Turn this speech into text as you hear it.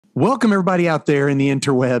Welcome everybody out there in the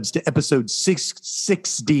interwebs to episode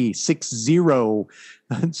 60.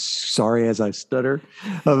 Sorry as I stutter,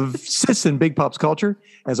 of Sis and Big Pops Culture.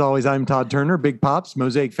 As always, I'm Todd Turner, Big Pops,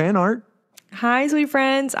 Mosaic Fan Art. Hi, sweet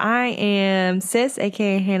friends. I am Sis,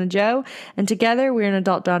 aka Hannah Jo, and together we're an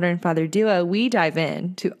adult daughter and father duo. We dive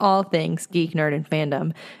in to all things geek, nerd, and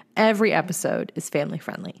fandom. Every episode is family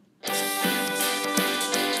friendly.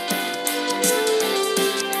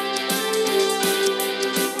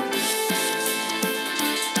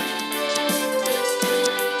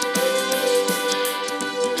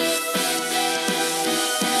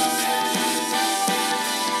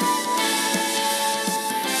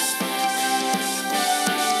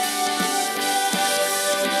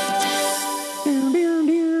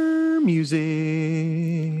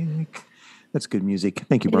 Music. That's good music.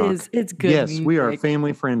 Thank you, Brock. It's good. Yes, music. we are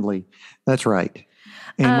family friendly. That's right.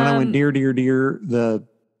 And when I went dear,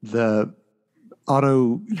 the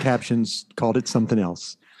auto captions called it something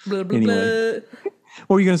else. Blah, blah, anyway, blah.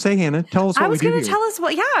 What were you going to say, Hannah? Tell us what we do.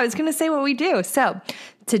 I was going to say what we do. So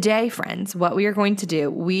today, friends, what we are going to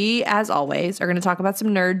do, we, as always, are going to talk about some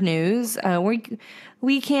nerd news.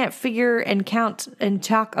 We can't figure and count and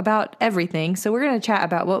talk about everything. So we're going to chat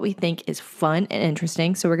about what we think is fun and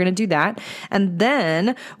interesting. So we're going to do that. And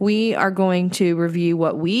then we are going to review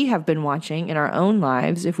what we have been watching in our own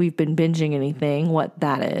lives, if we've been binging anything, what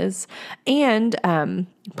that is. And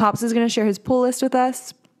Pops is going to share his pull list with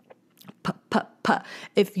us.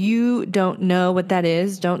 If you don't know what that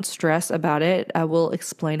is, don't stress about it. I will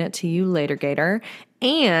explain it to you later, Gator.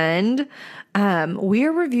 And we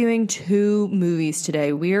are reviewing two movies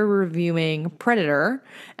today. We are reviewing Predator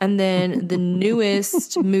and then the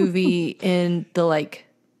newest movie in the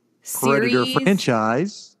series. Predator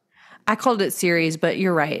franchise. I called it series, but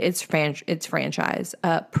you're right. It's franchise.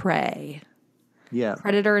 Prey. Yeah.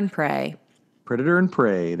 Predator and Prey. Predator and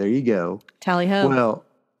Prey. There you go. Tally ho. Well,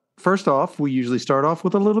 first off, we usually start off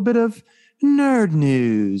with a little bit of nerd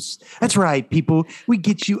news. That's right, people. We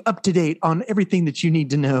get you up to date on everything that you need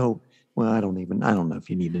to know. Well, I don't know if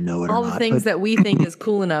you need to know it or not. All the things that we think is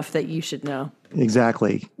cool enough that you should know.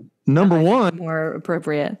 Exactly. Number one. More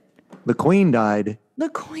appropriate. The Queen died. The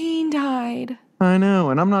Queen died. I know.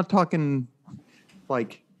 And I'm not talking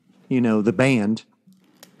the band,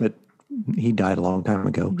 but he died a long time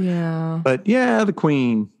ago. Yeah. But yeah, the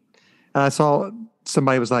Queen. I saw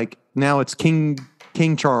somebody was like, now it's King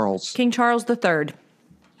Charles. King Charles III.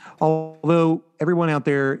 Although everyone out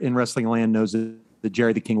there in wrestling land knows that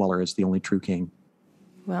Jerry the King Lawler is the only true king.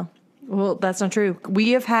 Well, that's not true.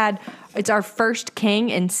 We have had, it's our first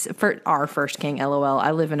king and our first king, LOL.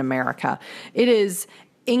 I live in America. It is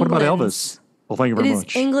England's. What about Elvis? Well, thank you very much. It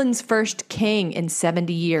is England's first king in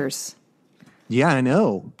 70 years. Yeah, I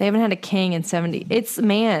know. They haven't had a king in 70. It's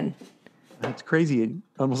That's crazy.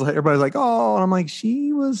 Almost like everybody's like, oh, and I'm like,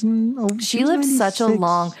 she lived 96. such a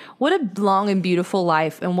long and beautiful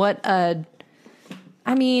life. And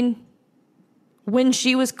when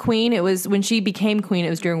she was queen, when she became queen, it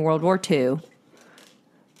was during World War II.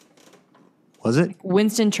 Was it?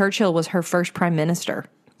 Winston Churchill was her first prime minister.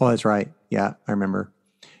 Oh, that's right. Yeah, I remember.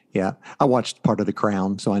 Yeah, I watched part of The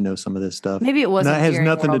Crown, so I know some of this stuff. Maybe it wasn't. It has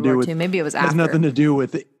nothing to do with. Maybe it was after. It has nothing to do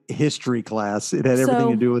with history class. It had everything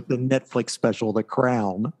to do with the Netflix special, The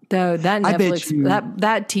Crown. Though that Netflix,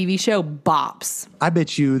 that TV show bops. I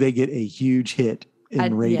bet you they get a huge hit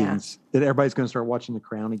in ratings. Yeah. That everybody's going to start watching The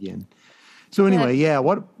Crown again. So anyway, yeah.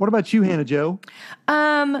 What about you, Hannah Jo?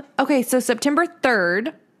 Okay, so September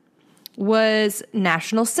 3rd was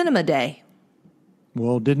National Cinema Day.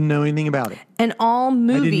 Well, didn't know anything about it. And all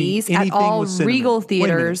movies at all Regal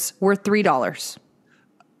theaters were $3.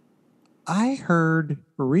 I heard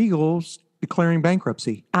Regal's declaring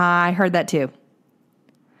bankruptcy. I heard that too.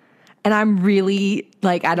 And I'm really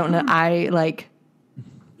I don't know.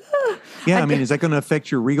 Yeah, is that going to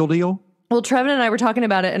affect your Regal deal? Well, Trevin and I were talking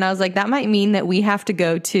about it, and I was like, that might mean that we have to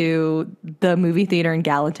go to the movie theater in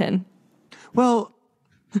Gallatin. Well,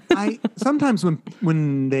 sometimes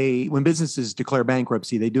when businesses declare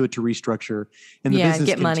bankruptcy, they do it to restructure and the business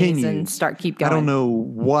get continues. money and keep going. I don't know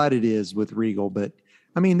what it is with Regal, but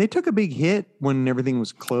they took a big hit when everything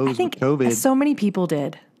was closed with COVID. So many people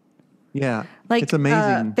did. Yeah, it's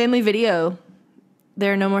amazing. Family Video,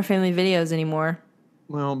 there are no more Family Videos anymore.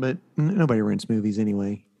 Well, but nobody rents movies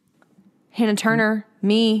anyway. Hannah Turner,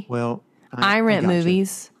 me. Well, I rent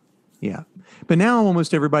movies. Yeah. But now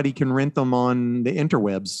almost everybody can rent them on the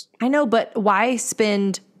interwebs. I know, but why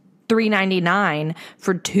spend $3.99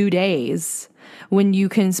 for 2 days when you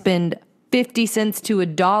can spend 50 cents to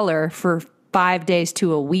 $1 for 5 days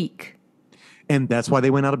to a week? And that's why they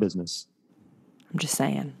went out of business. I'm just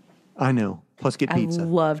saying. I know. plus get I pizza.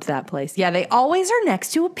 loved that place. Yeah, they always are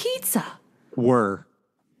next to a pizza. Were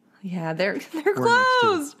Yeah, they're next to.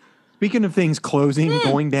 closed. Speaking of things closing,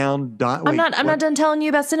 going down. I'm not done telling you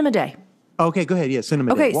about Cinema Day. Okay, go ahead. Yeah,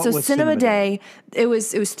 Cinema Day. Okay, so Cinema Day, it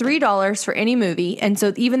was $3 for any movie, and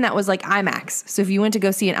so even that was like IMAX. So if you went to go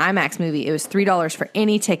see an IMAX movie, it was $3 for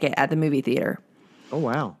any ticket at the movie theater. Oh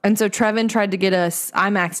wow! And so Trevin tried to get us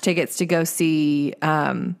IMAX tickets to go see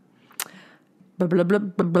Top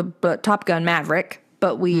Gun Maverick,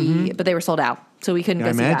 but they were sold out, so we couldn't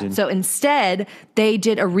go see that. So instead, they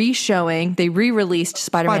did a re-showing. They re-released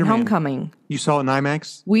Spider-Man Homecoming. You saw it in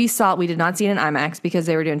IMAX? We did not see it in IMAX because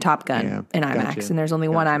they were doing Top Gun in IMAX, and there's only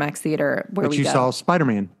one IMAX theater where we go. But you saw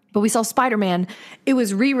Spider-Man. But we saw Spider-Man. It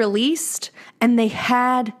was re-released, and they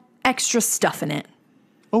had extra stuff in it.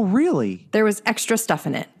 Oh, really? There was extra stuff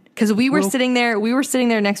in it. Because we were sitting there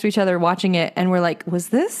next to each other watching it, and we're like, was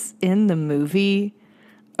this in the movie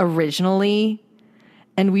originally?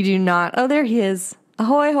 And we do not. Oh, there he is.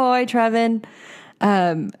 Ahoy, hoy, Trevin.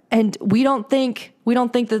 And we don't think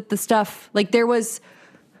that the stuff, like there was,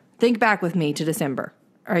 think back with me to December.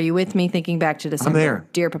 Are you with me thinking back to December? I'm there.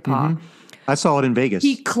 Dear Papa. Mm-hmm. I saw it in Vegas.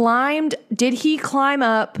 Did he climb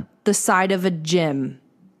up the side of a gym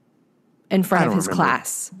in front of his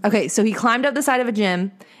class? Okay, so he climbed up the side of a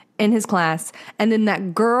gym in his class, and then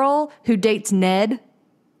that girl who dates Ned,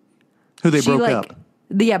 who they broke up.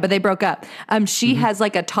 Yeah, but they broke up. She has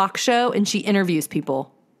like a talk show, and she interviews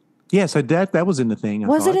people. Yeah, so that was in the thing.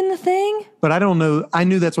 Was it in the thing? But I don't know. I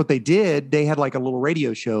knew that's what they did. They had like a little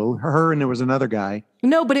radio show. Her and there was another guy.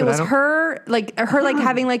 No, but it was her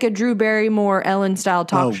having like a Drew Barrymore Ellen style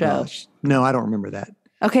talk show. Gosh. No, I don't remember that.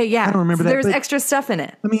 Okay, yeah. I don't remember that. There's extra stuff in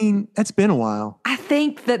it. I mean, that's been a while. I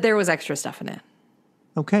think that there was extra stuff in it.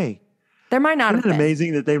 Okay. There might not have been. Isn't it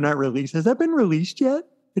amazing that they've not released? Has that been released yet?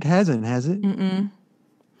 It hasn't, has it? Mm-mm.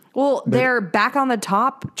 Well, they're back on the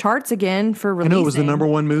top charts again for releasing. I know it was the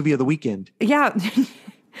 #1 movie of the weekend. Yeah.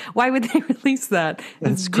 Why would they release that?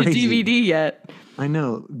 That's crazy. DVD yet. I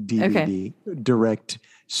know. DVD. Okay. Direct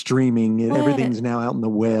streaming. Everything's now out on the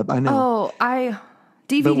web. I know.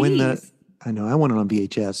 DVDs. But I know. I want it on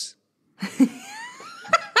VHS. You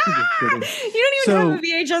don't even have a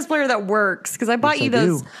VHS player that works because I bought you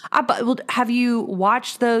those. Have you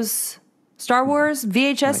watched those Star Wars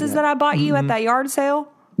VHSs that I bought you at that yard sale?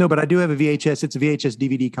 No, but I do have a VHS. It's a VHS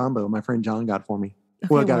DVD combo. My friend John got for me.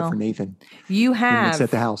 Okay, I got it for Nathan. You have. It's at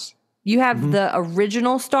the house. You have the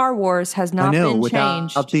original Star Wars has not been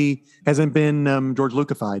changed. Hasn't been George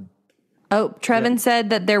Lucasified. Oh, Trevin said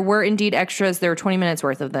that there were indeed extras. There were 20 minutes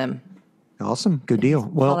worth of them. Awesome. Good deal.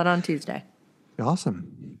 Well, saw that on Tuesday.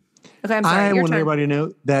 Awesome. Okay, I'm sorry. I want everybody to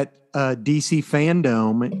know that DC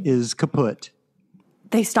fandom is kaput.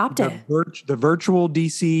 They stopped it. The virtual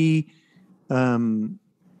DC,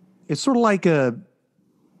 it's sort of like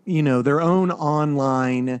their own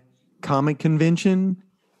online comic convention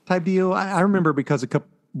type deal. I remember because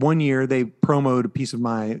one year they promoted a piece of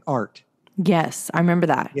my art. Yes, I remember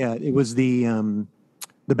that. Yeah, it was the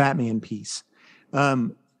Batman piece.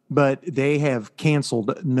 But they have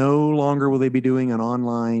canceled. No longer will they be doing an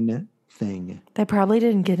online thing. They probably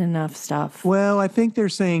didn't get enough stuff. Well, I think they're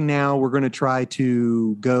saying now we're going to try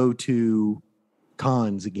to go to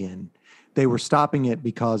cons again. They were stopping it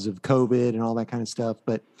because of COVID and all that kind of stuff.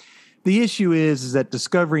 But the issue is that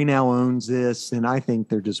Discovery now owns this, and I think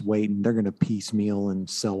they're just waiting. They're going to piecemeal and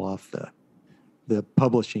sell off the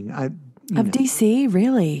publishing. DC,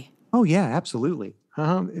 really? Oh yeah, absolutely.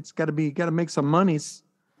 It's got to make some monies.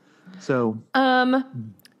 So,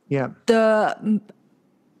 yeah. The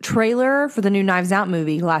trailer for the new Knives Out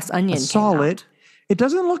movie, Glass Onion. I saw it. It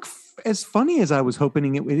doesn't look as funny as I was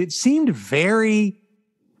hoping it would. It seemed very,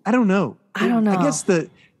 I don't know. I guess the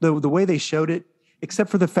way they showed it, except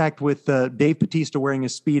for the fact with Dave Bautista wearing a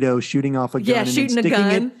Speedo, shooting off a gun. Yeah, shooting a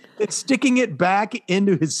gun. Sticking it back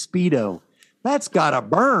into his Speedo. That's got to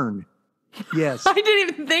burn. Yes. I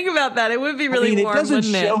didn't even think about that. It would be really warm, it doesn't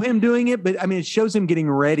show him doing it, but it shows him getting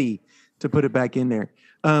ready to put it back in there.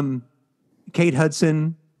 Kate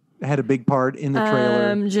Hudson had a big part in the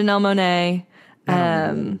trailer. Janelle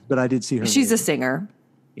Monáe. But I did see her. She's a singer.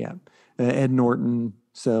 Yeah. Ed Norton.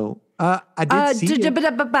 So I did see it.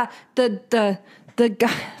 The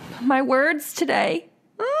guy, my words today.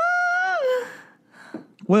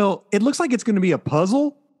 Well, it looks like it's going to be a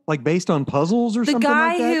puzzle. Like based on puzzles or something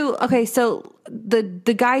like that? So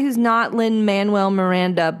the guy who's not Lin-Manuel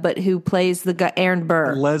Miranda, but who plays the guy, Aaron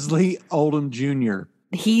Burr. Leslie Odom Jr.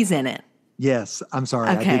 He's in it. Yes. I'm sorry.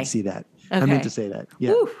 Okay. I did see that. Okay. I meant to say that.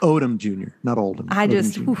 Yeah. Woo. Odom Jr., not Oldham.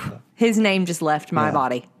 His name just left my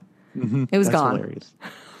body. Mm-hmm. It was That's gone. Hilarious.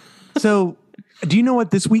 So do you know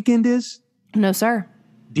what this weekend is? No, sir.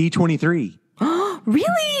 D23.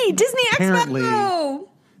 Really? Disney Apparently. Expo.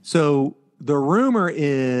 So the rumor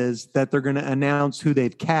is that they're going to announce who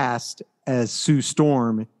they've cast as Sue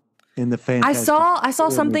Storm in the Fantastic I saw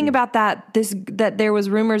Four something movie. about that. That there was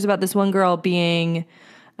rumors about this one girl being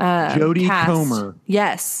Jodie cast. Comer,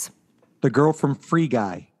 Yes, the girl from Free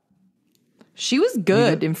Guy. she was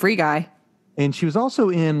good in Free Guy. And she was also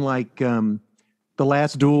in like The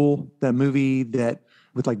Last Duel, that movie that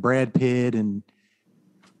with like Brad Pitt and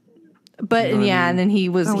But You know what I mean? and then he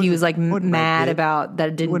was like wasn't Brad mad Pitt. about that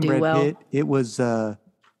it it didn't wasn't do Brad well. Pitt. It was The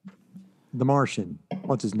Martian.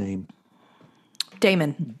 What's his name?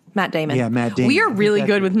 Matt Damon. Yeah, Matt Damon. We are really That's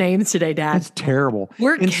good with names today, Dad. That's terrible.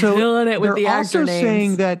 We're killing it with they're the actor also names.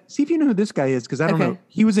 saying that. See if you know who this guy is, because I don't Okay. know.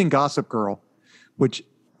 He was in Gossip Girl. Which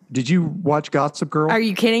did you watch Gossip Girl? Are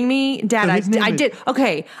you kidding me, Dad? So his name I is did.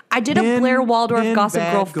 Okay, I did a Penn- Blair Waldorf Penn Gossip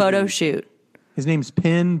Girl Badgley. photo shoot. His name's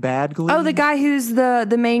Penn Badgley. Oh, the guy who's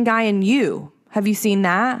the main guy in You. Have you seen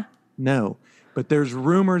that? No, but there's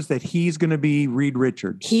rumors that he's going to be Reed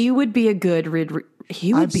Richards. He would be a good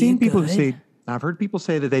He would I've be seen a people good say. I've heard people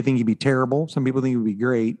say that they think he'd be terrible. Some people think he would be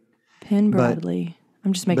great. Penn Bradley.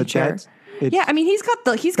 I'm just making But sure. it's Yeah, I mean he's got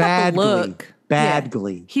the Badgley. look.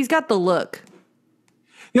 Badgley. Yeah, he's got the look.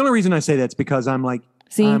 The only reason I say that's because I'm like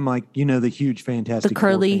the huge Fantastic The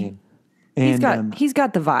curly- Four fan. And He's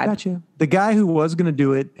got the vibe. gotcha. The guy who was going to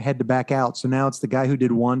do it had to back out, so now it's the guy who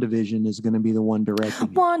did WandaVision is going to be the one directing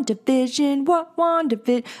it. WandaVision.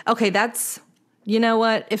 Okay, that's, you know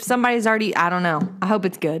what? If somebody's already, I don't know. I hope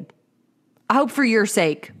it's good. I hope for your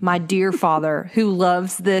sake, my dear father, who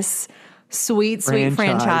loves this sweet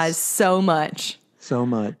franchise so much. So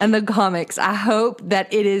much. And the comics. I hope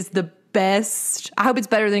that it is the best. I hope it's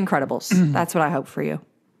better than Incredibles. That's what I hope for you.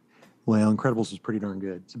 Well, Incredibles was pretty darn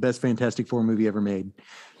good. It's the best Fantastic Four movie ever made.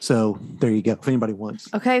 So there you go. If anybody wants.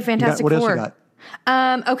 Okay, Fantastic What else Four. you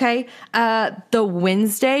got? Okay. The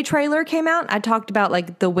Wednesday trailer came out. I talked about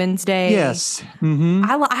like the Wednesday. Yes. Mm-hmm.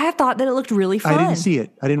 I thought that it looked really fun. I didn't see it.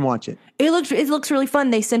 I didn't watch it. It looks really fun.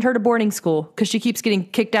 They send her to boarding school because she keeps getting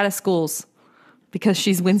kicked out of schools because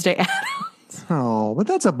she's Wednesday Addams. Oh, but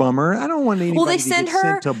that's a bummer. I don't want anybody Well, they to sent get her.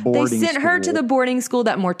 sent to boarding They sent her to school. the boarding school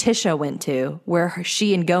that Morticia went to, where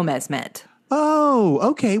she and Gomez met. Oh,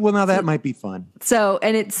 okay. Well, now that might be fun. So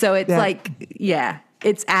it's Yeah. like, yeah,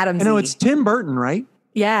 it's Adams. I know it's Tim Burton, right?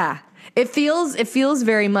 Yeah. It feels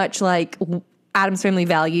very much like Adam's Family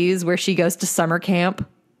Values, where she goes to summer camp.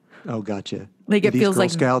 Oh, gotcha. Like, Do it these feels Girl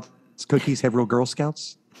like- Scouts cookies have real Girl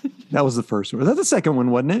Scouts. That was the first one. Was that the second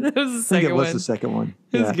one, wasn't it? That was the I think second it was one. the second one.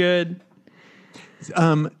 It's Yeah. good.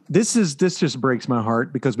 This just breaks my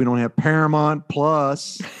heart because we don't have Paramount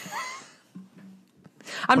Plus.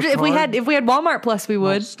 If we had Walmart Plus, we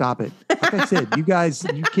would. Oh, stop it. Like I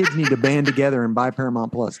said, you kids need to band together and buy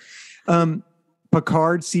Paramount Plus.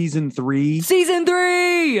 Picard season 3 Season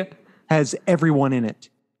 3. has everyone in it.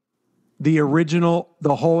 The original,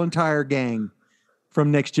 the whole entire gang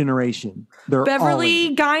from Next Generation. They're all in Beverly,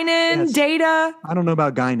 it. Guinan, Yes. Data. I don't know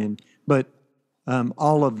about Guinan, but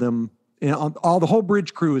all of them, all the whole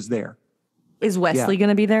bridge crew is there. Is Wesley going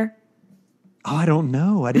to be there? Oh, I don't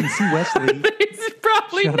know. I didn't see Wesley. He's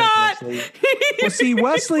probably Shut up, not. Wesley. Well, see,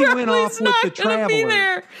 Wesley went off with the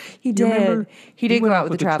Traveler. He You did. remember? He did went go off out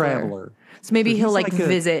with the Traveler. So So maybe he'll he's like like a-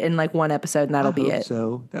 visit in like one episode and that'll be I hope it.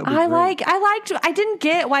 So that would be great. I didn't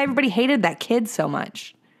get why everybody hated that kid so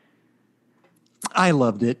much. I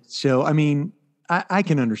loved it. So I mean, I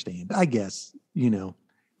can understand. I guess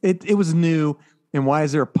it was new. And why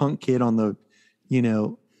is there a punk kid on the,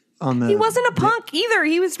 on the? He wasn't a punk either.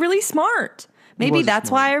 He was really smart. Maybe was that's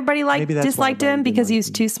smart. why everybody Maybe that's why disliked everybody him didn't because he like was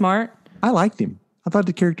him. too smart. I liked him. I thought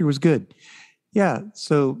the character was good. Yeah.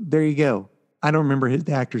 So there you go. I don't remember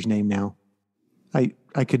the actor's name now.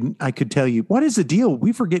 I could tell you what is the deal.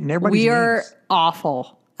 We forgetting everybody's We are names.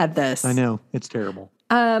 awful at this. I know it's terrible.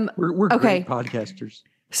 We're okay. great podcasters.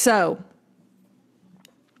 So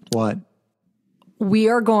What? we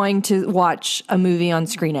are going to watch a movie on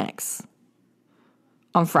Screen X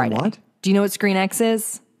on Friday. What? Do you know what Screen X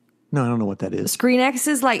is? No, I don't know what that is. Screen X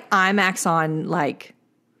is like IMAX on like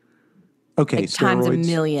Okay, times a steroids.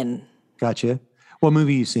 million. Gotcha. What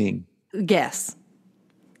movie are you seeing? Guess.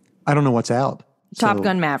 I don't know what's out. Top So-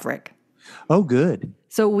 Gun Maverick. Oh, good.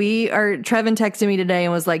 So Trevin texted me today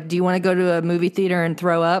and was like, "Do you want to go to a movie theater and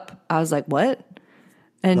throw up?" I was like, "What?"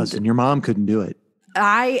 And Listen, your mom couldn't do it.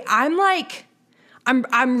 I'm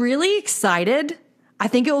really excited. I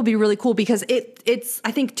think it will be really cool because it's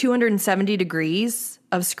I think 270 degrees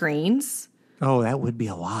of screens Oh, that would be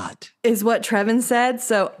a lot. is what Trevin said.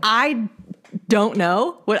 So I don't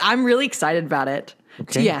know. I'm really excited about it.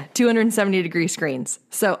 Okay. Yeah, 270-degree screens.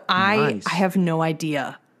 So Nice. I have no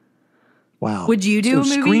idea. Wow. Would you do a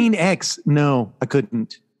movie? Screen X? No, I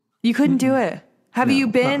couldn't. You couldn't do it. Have No, you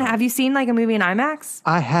been? Have you seen like a movie in IMAX?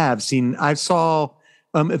 I have seen. I saw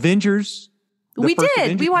Avengers. We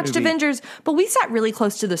did. We watched movie. Avengers, but we sat really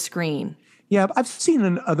close to the screen. Yeah, I've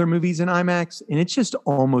seen other movies in IMAX, and it's just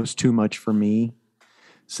almost too much for me.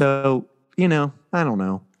 So, I don't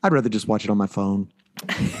know. I'd rather just watch it on my phone.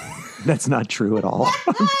 That's not true at all.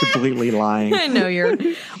 I'm completely lying. I know you're.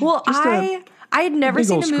 Well, I had never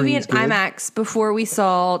seen a movie in IMAX before we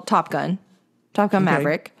saw Top Gun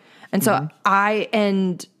Maverick, and so I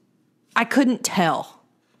couldn't tell.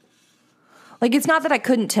 Like, it's not that I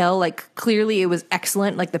couldn't tell. Like, clearly it was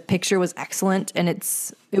excellent. Like, the picture was excellent, and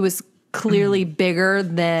it was clearly bigger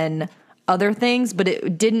than other things, but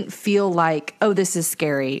it didn't feel like, oh, this is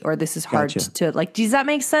scary or this is hard to, like, does that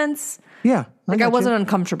make sense? Yeah. I wasn't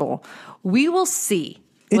uncomfortable. We will see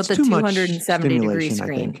with the 270-degree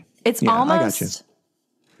screen. It's almost,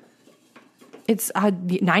 it's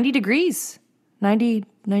 90 degrees,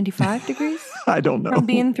 95 degrees. I don't know. From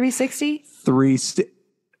being 360?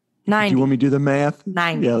 90. Do you want me to do the math?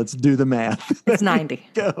 90. Yeah, let's do the math. It's 90.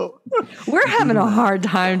 Go. We're having a hard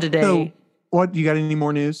time today. So, what, you got any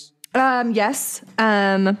more news? Yes.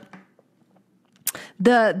 The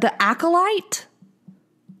Acolyte.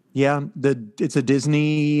 Yeah, it's a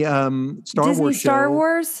Disney Star Wars show. Star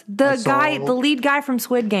Wars. The lead guy from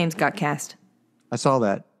Squid Games got cast. I saw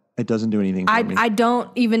that. It doesn't do anything for me. I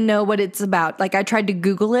don't even know what it's about. Like, I tried to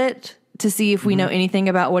Google it to see if we know anything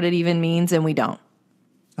about what it even means, and we don't.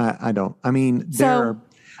 I don't. I mean, he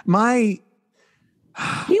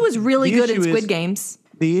was really good at Squid Games.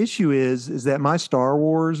 The issue is that my Star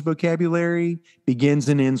Wars vocabulary begins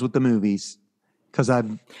and ends with the movies. Because I've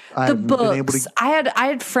books. Been able to. I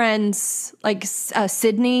had friends like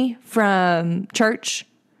Sydney from church.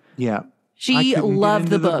 Yeah, she loved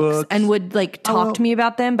the books and would like talk to me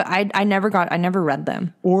about them, but I never read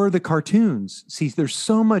them. Or the cartoons. See, there's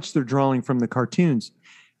so much they're drawing from the cartoons,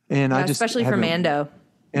 and especially from Mando.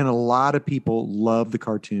 And a lot of people love the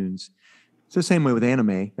cartoons. It's the same way with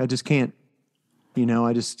anime. I just can't.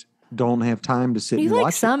 I just don't have time to sit and watch. You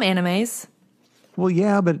like some animes. Well,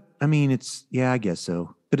 yeah, but I mean, I guess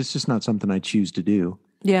so. But it's just not something I choose to do.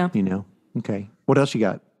 Yeah. Okay. What else you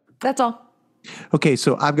got? That's all. Okay,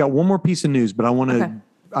 so I've got one more piece of news, but I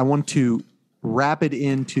want to wrap it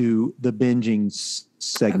into the binging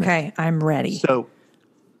segment. Okay, I'm ready. So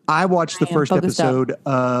I watched the first episode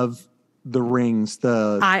of The Rings.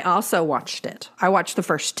 I also watched it. I watched the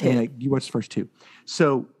first two. Yeah, you watched the first two.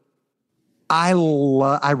 So at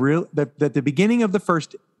the beginning of the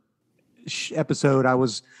first episode, I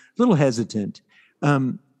was a little hesitant. I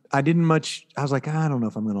was like, I don't know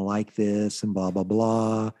if I'm going to like this and blah, blah,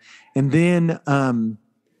 blah. And then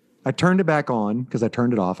I turned it back on because I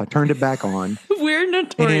turned it off. I turned it back on. We're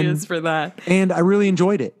notorious for that. And I really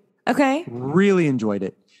enjoyed it. Okay. Really enjoyed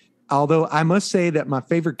it. Although I must say that my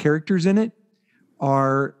favorite characters in it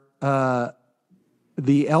are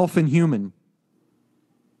the elf and human.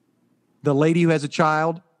 The lady who has a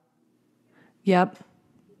child. Yep.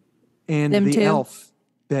 And Them the too. elf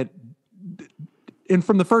that, and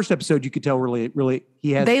from the first episode, you could tell really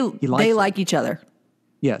they like each other.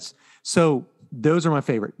 Yes. So those are my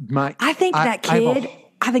favorite. I think that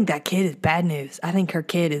kid is bad news. I think her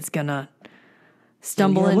kid is gonna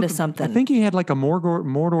stumble into something. I think he had like a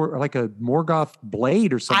Mordor, like a Morgoth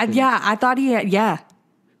blade or something. I thought he had. Yeah.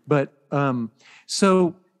 But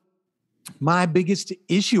so my biggest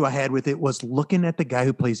issue I had with it was looking at the guy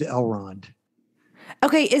who plays Elrond.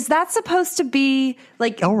 Okay, is that supposed to be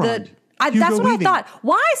like Elrond? That's what I thought.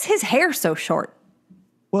 Why is his hair so short?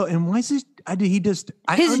 Well, and why is his?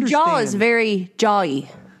 His jaw is very jawy.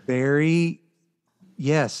 Very,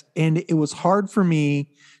 yes. And it was hard for me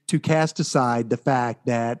to cast aside the fact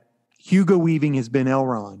that Hugo Weaving has been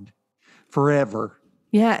Elrond forever.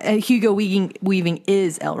 Yeah, Hugo Weaving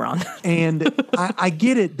is Elrond. And I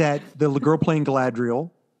get it that the girl playing Galadriel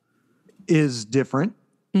is different.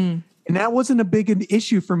 And that wasn't a big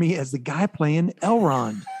issue for me as the guy playing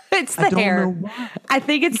Elrond. It's the hair. Know why. I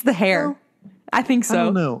think it's the hair. I think so. I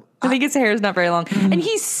don't know. I think his hair is not very long. And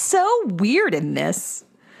he's so weird in this.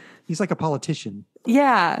 He's like a politician.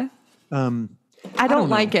 Yeah. I don't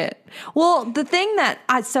like it. Well, the thing that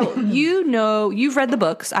you've read the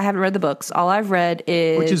books. I haven't read the books. All I've read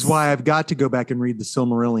is... Which is why I've got to go back and read the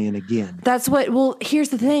Silmarillion again. Well, here's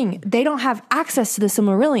the thing. They don't have access to the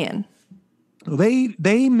Silmarillion.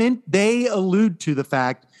 They allude to the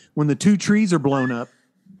fact when the two trees are blown up.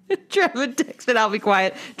 Trevin texted, I'll be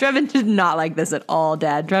quiet. Trevin did not like this at all,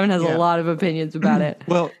 Dad. Trevin has a lot of opinions about it.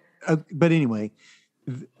 Well, but anyway,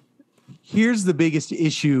 Here's the biggest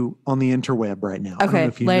issue on the interweb right now. I don't know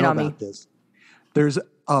if you lay it know on me. about this. There's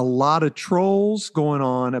a lot of trolls going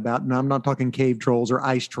on about, and I'm not talking cave trolls or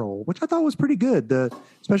ice troll, which I thought was pretty good. The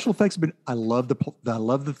special effects have been, I love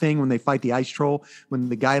the thing when they fight the ice troll, when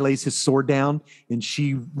the guy lays his sword down and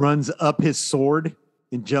she runs up his sword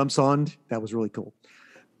and jumps on. That was really cool.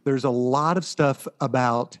 There's a lot of stuff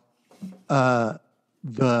about I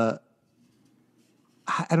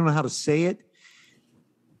don't know how to say it,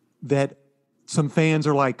 that some fans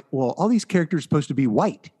are like, well, all these characters are supposed to be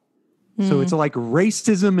white. So it's like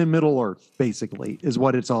racism in Middle Earth, basically, is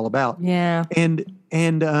what it's all about. Yeah. And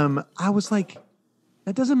I was like,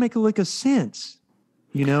 that doesn't make a lick of sense,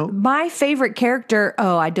 you know? My favorite character,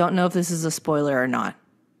 I don't know if this is a spoiler or not.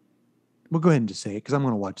 Well, go ahead and just say it, because I'm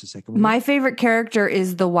going to watch the second one. My favorite character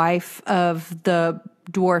is the wife of the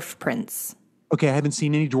dwarf prince. Okay, I haven't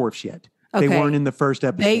seen any dwarfs yet. Okay. They weren't in the first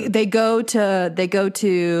episode. They go to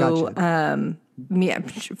Gotcha.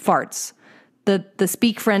 farts. The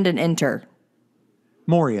speak friend and enter.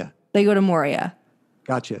 Moria. They go to Moria.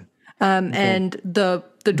 Gotcha. And the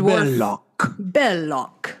dwarf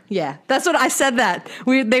Belloc. Yeah, that's what I said. That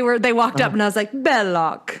they walked up and I was like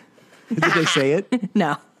Belloc. Did they say it?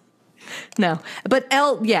 No. But I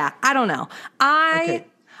don't know. I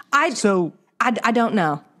don't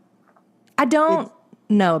know. I don't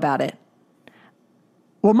know about it.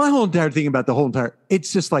 Well, my whole entire thing about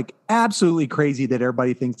it's just like absolutely crazy that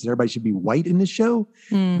everybody thinks that everybody should be white in this show.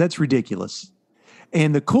 That's ridiculous.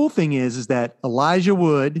 And the cool thing is that Elijah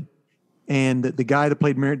Wood and the guy that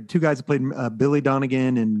played, two guys that played Billy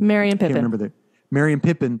Donegan and Merry and Pippin. I can't remember Merry and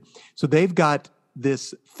Pippin. So they've got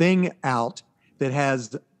this thing out that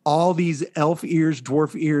has all these elf ears,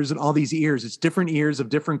 dwarf ears, and all these ears. It's different ears of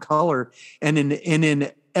different color. And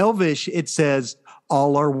in Elvish, it says,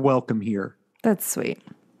 all are welcome here. That's sweet.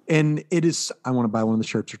 And it is, I want to buy one of the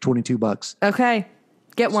shirts for $22. Okay.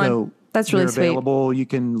 Get one. So that's really sweet. Available. You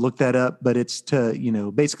can look that up, but it's to,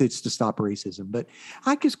 basically it's to stop racism. But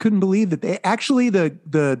I just couldn't believe that they actually,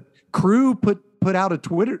 the crew put out a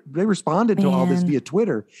Twitter. They responded to all this via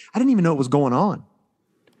Twitter. I didn't even know what was going on.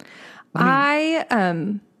 I've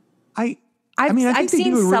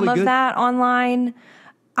seen some of that online.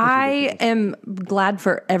 I am glad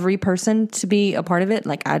for every person to be a part of it.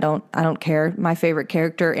 Like I don't care. My favorite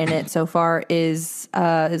character in it so far is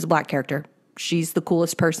a black character. She's the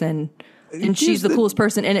coolest person, and she's the coolest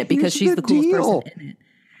person in it because she's the coolest person in it.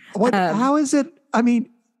 What? How is it? I mean,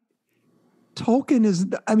 Tolkien is.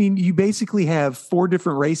 I mean, you basically have 4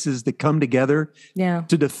 different races that come together to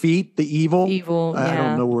defeat the evil. I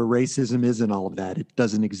don't know where racism is in all of that. It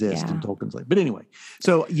doesn't exist in Tolkien's life. But anyway,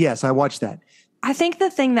 so yes, I watched that. I think the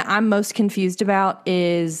thing that I'm most confused about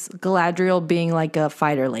is Galadriel being like a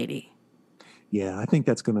fighter lady. Yeah, I think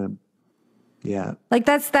that's gonna. Yeah, like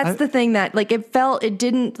that's the thing that like it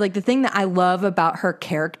didn't like the thing that I love about her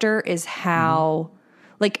character is how,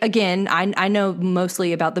 like again I know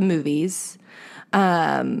mostly about the movies.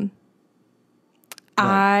 Right.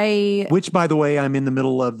 Which by the way I'm in the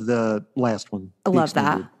middle of the last one. I love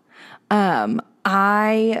that.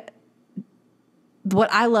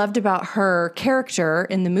 What I loved about her character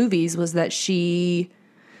in the movies was that she,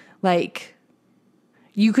 like,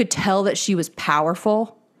 you could tell that she was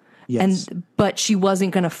powerful. Yes. But she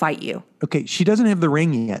wasn't going to fight you. Okay. She doesn't have the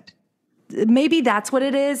ring yet. Maybe that's what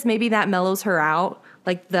it is. Maybe that mellows her out.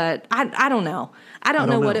 Like I don't know. I don't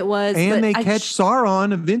know what it was. And they catch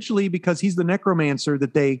Sauron eventually because he's the necromancer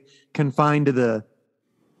that they confine to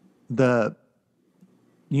the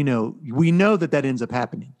we know that ends up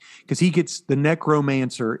happening because he gets the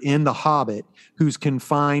necromancer in The Hobbit who's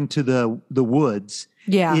confined to the woods.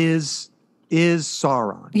 Yeah. Is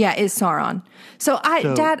Sauron. Yeah, is Sauron. So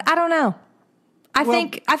Dad, I don't know. I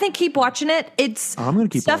think keep watching it. I'm going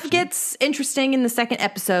to keep stuff gets interesting in the second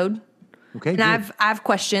episode. Okay. And good. I have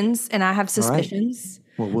questions and I have suspicions.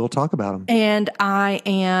 Right. Well, we'll talk about them. And I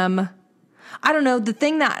don't know. The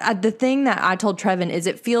thing that I told Trevin is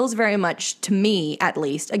it feels very much to me, at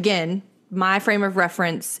least. Again, my frame of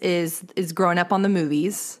reference is growing up on the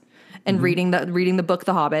movies and reading the book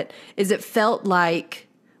The Hobbit. Is it felt like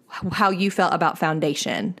how you felt about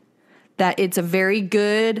Foundation, that it's a very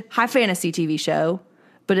good high fantasy TV show,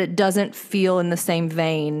 but it doesn't feel in the same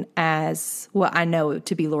vein as what I know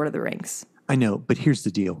to be Lord of the Rings. I know, but here's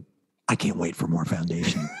the deal. I can't wait for more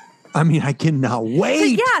Foundation. I mean, I cannot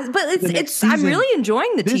wait. But it's I'm really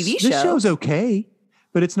enjoying the TV show. This show's okay,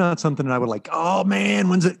 but it's not something that I would like, oh man,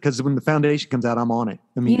 when's it? Because when the Foundation comes out, I'm on it.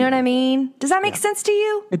 You know what I mean? Does that make sense to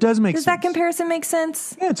you? It does make sense. Does that comparison make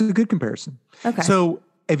sense? Yeah, it's a good comparison. Okay. So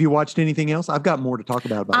have you watched anything else? I've got more to talk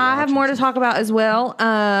about. I have more to talk about as well.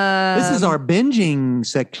 This is our binging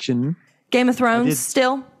section. Game of Thrones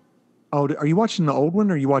still. Oh, are you watching the old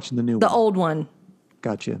one or are you watching the new one? The old one.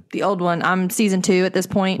 Gotcha. The old one. I'm season 2 at this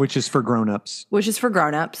point. Which is for grown-ups.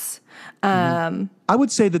 I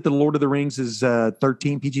would say that the Lord of the Rings is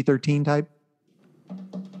PG-13 type.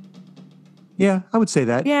 Yeah, I would say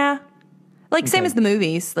that. Yeah. Like same as the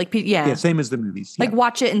movies. Like Yeah, same as the movies. Yeah. Like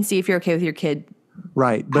watch it and see if you're okay with your kid.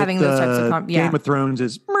 Right. But having those types of Game of Thrones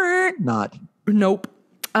is not. Nope.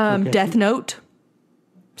 Death Note.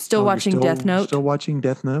 Still watching Death Note. Still watching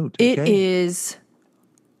Death Note. It is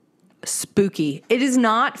spooky. It is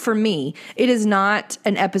not for me. It is not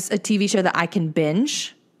a TV show that I can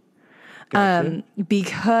binge. Gotcha.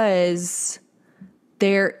 Because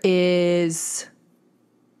there is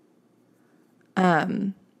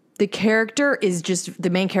the main character is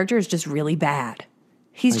just really bad.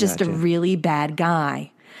 He's just a really bad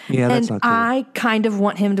guy. Yeah, that's not cool. I kind of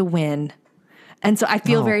want him to win. And so I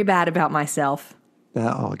feel very bad about myself.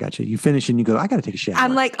 I got you. You finish and you go, I got to take a shower.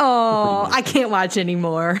 I'm like, oh, I can't watch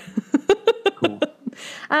anymore. Cool.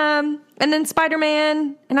 And then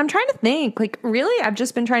Spider-Man. And I'm trying to think, like, really, I've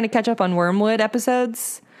just been trying to catch up on Wormwood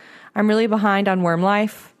episodes. I'm really behind on Worm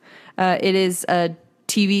Life. It is a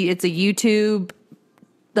it's a YouTube,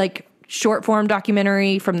 like, short form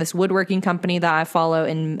documentary from this woodworking company that I follow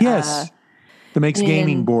in that makes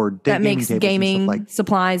gaming board that makes gaming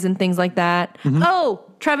supplies and things like that. Mm-hmm. Oh,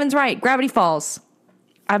 Trevin's right. Gravity Falls.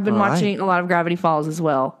 I've been watching a lot of Gravity Falls as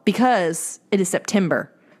well because it is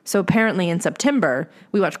September. So apparently in September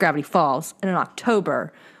we watch Gravity Falls, and in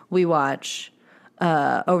October we watch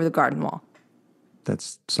Over the Garden Wall.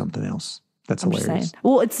 That's something else. That's hilarious.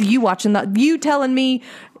 Well, it's you telling me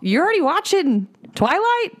you're already watching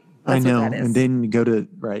Twilight. That's I know. And then you go to,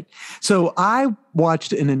 right. So I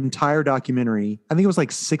watched an entire documentary. I think it was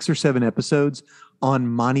like 6 or 7 episodes on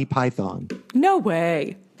Monty Python. No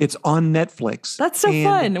way. It's on Netflix. That's so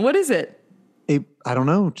fun. What is it? I don't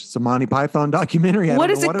know. It's a Monty Python documentary.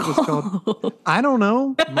 What is it called? I don't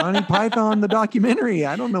know. Monty Python, the documentary.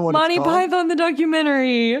 I don't know what Monty it's called. Python, the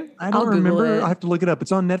documentary. I don't remember. I have to look it up.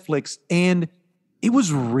 It's on Netflix. And it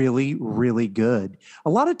was really, really good.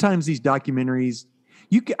 A lot of times these documentaries,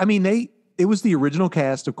 it was the original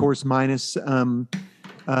cast, of course, minus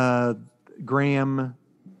Graham,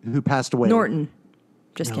 who passed away. Norton.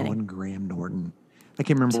 Just kidding. Graham Norton. I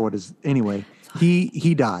can't remember what his. Anyway,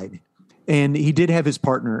 he died, and he did have his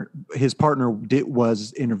partner. His partner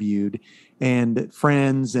was interviewed, and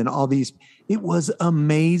friends, and all these. It was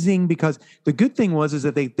amazing because the good thing was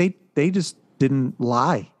that they just didn't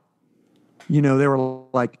lie. You know, they were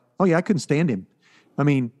like, "Oh yeah, I couldn't stand him." I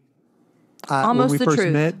mean. Almost when we the first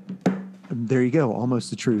truth. met, there you go, almost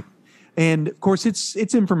the truth. And of course,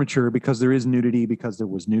 it's immature because there is nudity, because there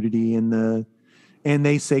was nudity and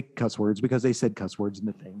they say cuss words because they said cuss words in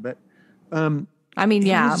the thing. But Monty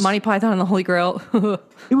Python and the Holy Grail.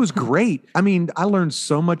 It was great. I mean, I learned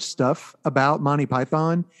so much stuff about Monty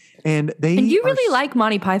Python, and you really like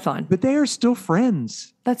Monty Python, but they are still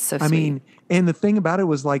friends. That's so sweet. I mean, and the thing about it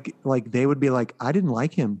was like they would be like, I didn't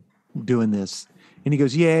like him doing this. And he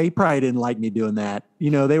goes, yeah, he probably didn't like me doing that.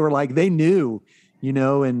 You know, they were like, they knew, you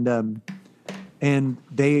know, and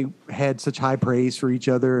they had such high praise for each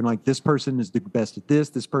other. And like, this person is the best at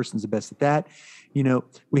this person's the best at that. You know,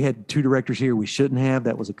 we had 2 directors here we shouldn't have.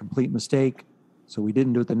 That was a complete mistake. So we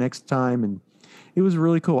didn't do it the next time. And it was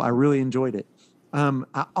really cool. I really enjoyed it. I'm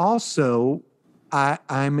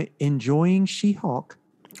enjoying She-Hulk.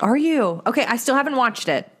 Are you? Okay, I still haven't watched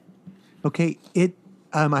it. Okay,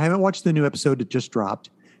 I haven't watched the new episode that just dropped,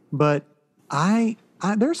 but there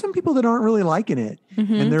are some people that aren't really liking it,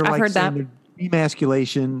 and they're I've like heard saying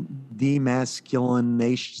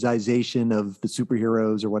demasculinization of the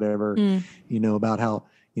superheroes or whatever. You know, about how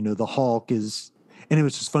the Hulk is, and it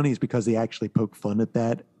was just funny is because they actually poke fun at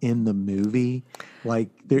that in the movie. Like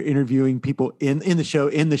they're interviewing people in the show,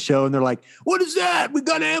 and they're like, "What is that? We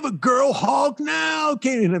gotta have a girl Hulk now?"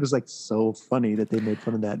 Okay, and it was like so funny that they made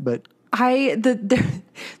fun of that, but.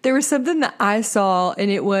 There was something that I saw,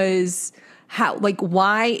 and it was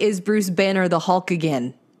why is Bruce Banner the Hulk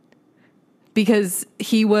again? Because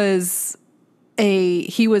he was a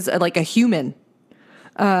human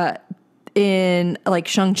in like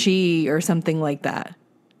Shang-Chi or something like that.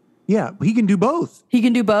 Yeah, he can do both. He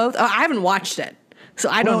can do both. Oh, I haven't watched it, so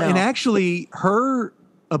I don't know. And actually, her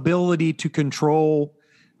ability to control,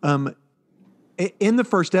 in the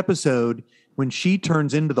first episode. When she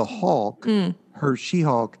turns into the Hulk, her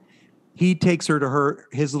She-Hulk, he takes her to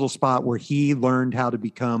his little spot where he learned how to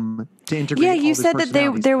integrate. Yeah, you said that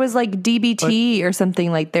there was like DBT or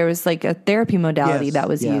something, like there was like a therapy modality that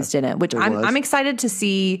was used in it, which I'm excited to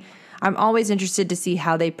see. I'm always interested to see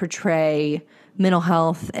how they portray mental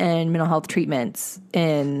health and mental health treatments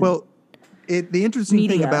in Well, the interesting thing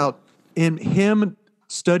media. about in him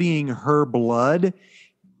studying her blood,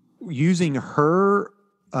 using her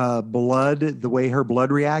blood, the way her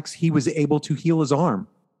blood reacts, he was able to heal his arm.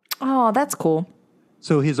 Oh, that's cool.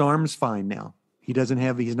 So his arm's fine now.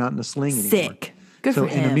 He's not in a sling anymore. Sick. Good for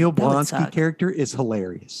him. And Emil That would Blonsky suck. character is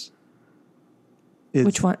hilarious. It's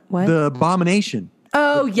Which one? What? The Abomination.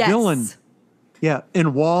 Oh, the yes. Villain. Yeah.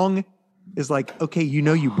 And Wong is like, okay,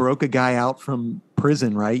 you broke a guy out from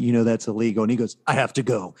prison, right? You know that's illegal. And he goes, I have to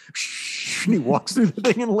go. And he walks through the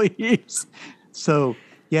thing and leaves. So,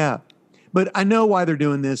 yeah. But I know why they're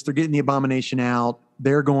doing this. They're getting the Abomination out.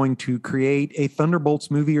 They're going to create a Thunderbolts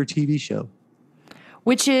movie or TV show.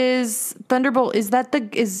 Which is Thunderbolt?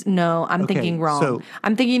 No, I'm thinking wrong. So,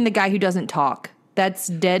 I'm thinking the guy who doesn't talk. That's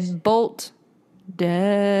Deadbolt.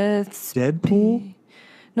 Deadpool?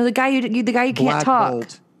 No, the guy who can't talk.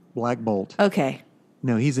 Black Bolt. Okay.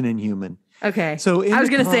 No, he's an Inhuman. Okay. So I was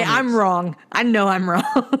going to say I'm wrong. I know I'm wrong.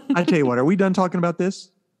 I tell you what, are we done talking about this?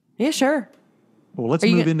 Yeah, sure. Well, let's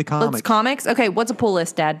move into comics. Let's comics? Okay, what's a pull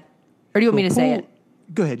list, Dad? Or do you want me to say it?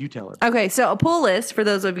 Go ahead, you tell her. Okay, so a pull list, for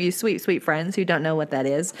those of you sweet, sweet friends who don't know what that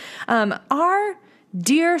is, our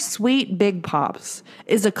dear sweet Big Pops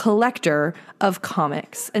is a collector of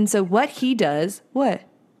comics. And so what he does, what?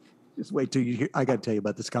 Just wait till you hear. I got to tell you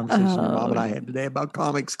about this conversation your mom and I had today about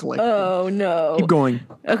comics collecting. Oh, no. Keep going.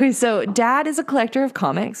 Okay, so Dad is a collector of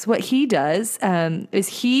comics. What he does is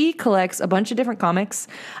he collects a bunch of different comics,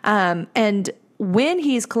 and when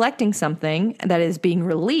he's collecting something that is being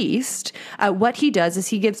released, what he does is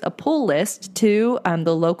he gives a pull list to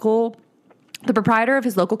the proprietor of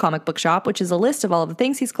his local comic book shop, which is a list of all of the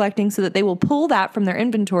things he's collecting, so that they will pull that from their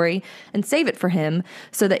inventory and save it for him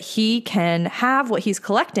so that he can have what he's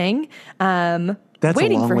collecting That's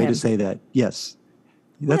waiting a long for way him. to say that. Yes.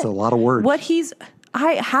 That's a lot of words.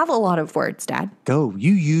 I have a lot of words, Dad. Go.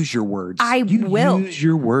 You use your words. You will. Use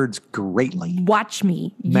your words greatly. Watch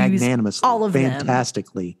me Magnanimously. use all of them.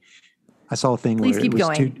 Fantastically. I saw a thing Please where keep it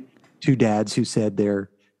was going. two dads who said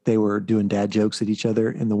they were doing dad jokes at each other,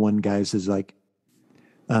 and the one guy says like,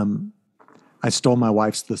 I stole my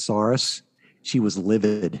wife's thesaurus. She was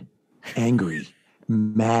livid, angry,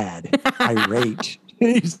 mad, irate.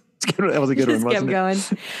 That was a good one, wasn't it? Just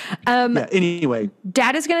kept going. Yeah, anyway.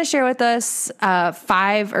 Dad is going to share with us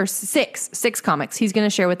 5 or 6 comics. He's going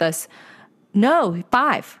to share with us,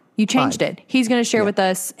 5. You changed 5. it. He's going to share with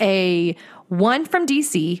us one from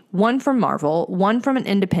DC, one from Marvel, one from an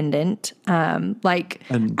independent, like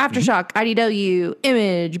Aftershock, IDW,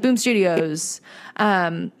 Image, Boom Studios.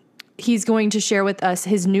 He's going to share with us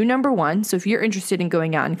his new number 1. So if you're interested in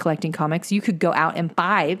going out and collecting comics, you could go out and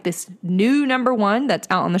buy this new number 1 that's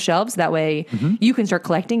out on the shelves. That way you can start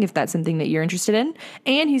collecting if that's something that you're interested in.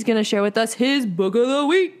 And he's going to share with us his book of the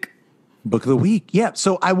week. Book of the week. Yeah.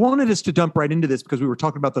 So I wanted us to jump right into this because we were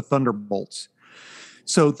talking about the Thunderbolts.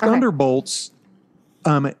 So Thunderbolts,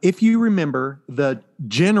 if you remember, the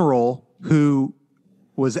general who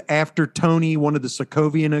was after Tony, one of the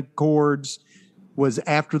Sokovian Accords, was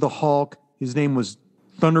after the Hulk. His name was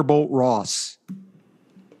Thunderbolt Ross.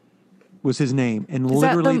 Was his name, and Is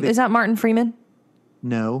that Martin Freeman?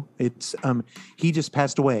 No, it's he just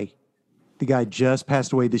passed away. The guy just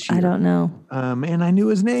passed away this year. I don't know. And I knew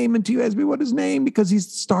his name until you asked me what his name, because he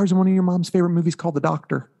stars in one of your mom's favorite movies called The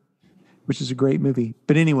Doctor, which is a great movie.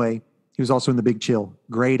 But anyway, he was also in The Big Chill.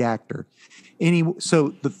 Great actor. So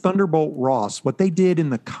the Thunderbolt Ross, what they did in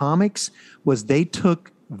the comics was they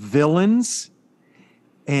took villains.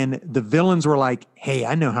 And the villains were like, hey,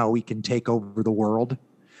 I know how we can take over the world.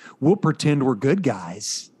 We'll pretend we're good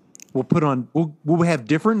guys. We'll have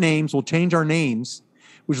different names. We'll change our names,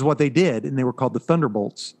 which is what they did. And they were called the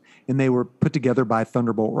Thunderbolts. And they were put together by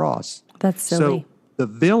Thunderbolt Ross. That's silly. So the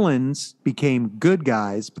villains became good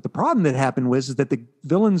guys. But the problem that happened was that the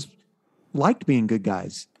villains liked being good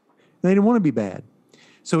guys. They didn't want to be bad.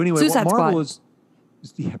 So anyway, Suicide what Marvel Squad.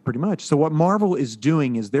 Yeah, pretty much. So what Marvel is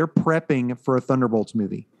doing is they're prepping for a Thunderbolts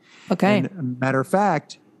movie. Okay. And matter of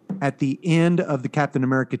fact, at the end of the Captain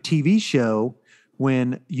America TV show,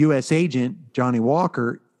 when U.S. agent Johnny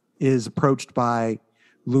Walker is approached by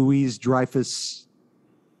Louise Dreyfus,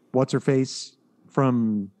 what's her face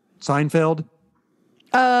from Seinfeld?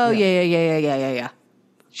 Oh, yeah.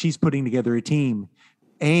 She's putting together a team,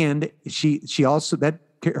 and she also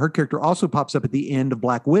her character also pops up at the end of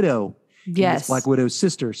Black Widow. Yes. Black Widow's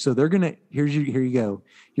sister. So they're going to, here you go.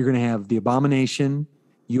 You're going to have the Abomination,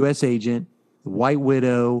 U.S. Agent, the White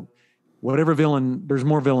Widow, whatever villain. There's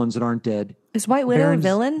more villains that aren't dead. Is White Widow a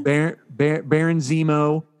villain? Baron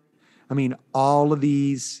Zemo. I mean, all of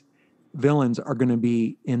these. villains are going to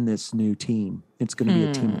be in this new team. It's going to be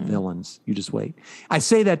a team of villains. You just wait. I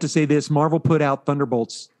say that to say this. Marvel put out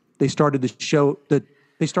Thunderbolts. They started the show.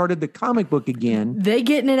 They started the comic book again. They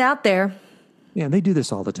getting it out there. Yeah, they do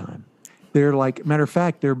this all the time. They're like, matter of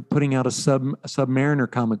fact, they're putting out a Submariner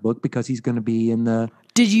comic book because he's going to be in the.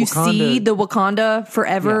 Did you see the Wakanda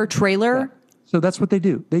Forever trailer? Yeah. So that's what they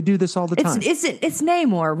do. They do this all the time. It's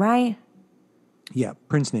Namor, right? Yeah,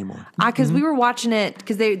 Prince Namor. Because we were watching it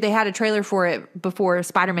because they had a trailer for it before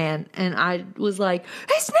Spider-Man, and I was like,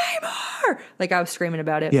 "It's Namor!" Like I was screaming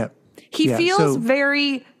about it. Yeah, he feels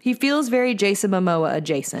very Jason Momoa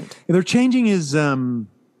adjacent. They're changing his. Am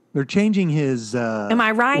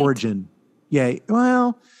I right? Origin. Yeah.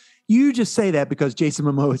 Well, you just say that because Jason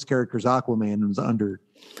Momoa's character is Aquaman and was under.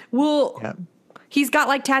 Well, he's got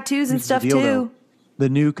like tattoos and stuff too. Though. The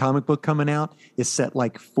new comic book coming out is set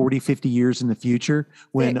like 40, 50 years in the future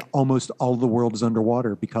when almost all the world is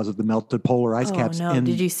underwater because of the melted polar ice caps. No.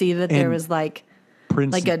 Did you see that there was like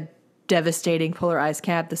a devastating polar ice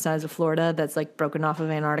cap the size of Florida that's like broken off of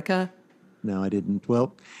Antarctica? No, I didn't.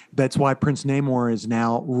 Well, that's why Prince Namor is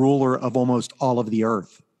now ruler of almost all of the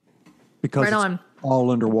earth because it's all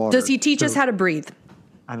underwater. Does he teach us how to breathe?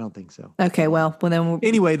 I don't think so. Okay, well then.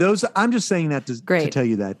 Anyway, I'm just saying that to tell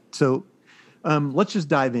you that. So let's just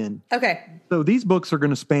dive in. Okay. So these books are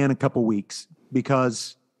going to span a couple weeks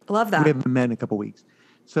because I love that. We haven't met in a couple weeks.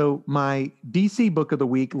 So my DC book of the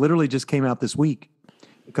week literally just came out this week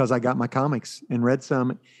because I got my comics and read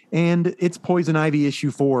some, and it's Poison Ivy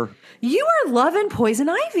issue 4. You are loving Poison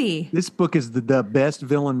Ivy. This book is the best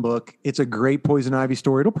villain book. It's a great Poison Ivy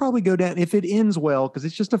story. It'll probably go down, if it ends well, because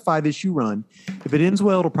it's just a 5-issue run. If it ends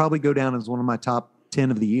well, it'll probably go down as one of my top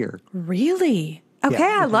 10 of the year. Really? Okay,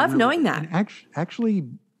 yeah, I love knowing that. Actually,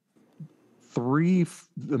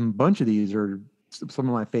 a bunch of these are some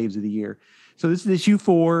of my faves of the year. So this is issue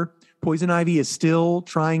 4. Poison Ivy is still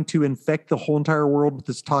trying to infect the whole entire world with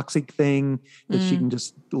this toxic thing that she can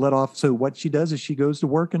just let off. So what she does is she goes to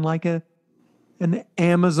work in like an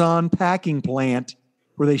Amazon packing plant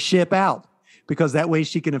where they ship out because that way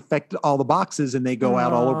she can infect all the boxes and they go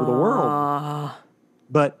out all over the world.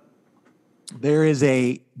 But there is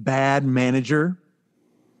a bad manager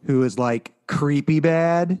who is like creepy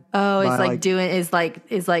bad. Oh, it's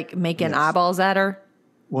like making eyeballs at her.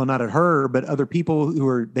 Well, not at her, but other people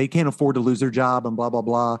they can't afford to lose their job and blah, blah,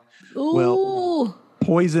 blah. Ooh. Well,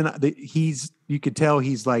 Poison, you could tell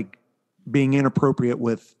he's like being inappropriate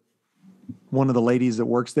with one of the ladies that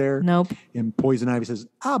works there. Nope. And Poison Ivy says,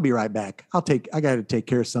 I'll be right back. I got to take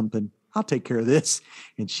care of something. I'll take care of this.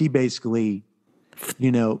 And she basically,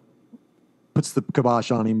 puts the kibosh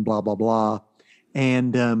on him, blah, blah, blah.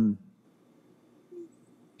 And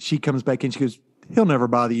she comes back and she goes, he'll never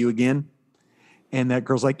bother you again. And that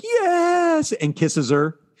girl's like, yes, and kisses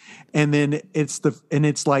her. And then it's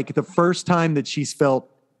like the first time that she's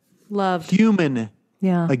felt loved, human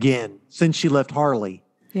again since she left Harley.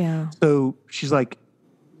 Yeah. So she's like,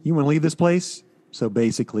 you want to leave this place? So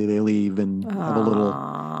basically they leave and have a little,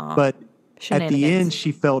 but at the end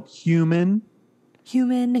she felt human.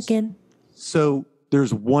 Human again. So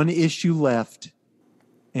there's one issue left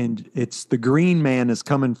and it's the Green Man is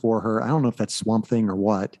coming for her. I don't know if that's Swamp Thing or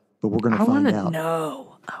what. But we're going to find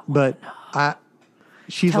out.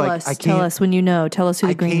 She's tell like, us, I can't. Tell us when you know. Tell us who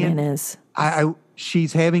the Green Man is.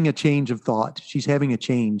 She's having a change of thought. She's having a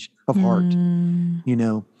change of heart.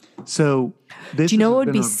 So this. Do you know what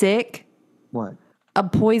would be sick? What? A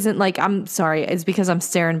poison. I'm sorry. It's because I'm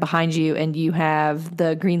staring behind you, and you have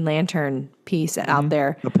the Green Lantern piece out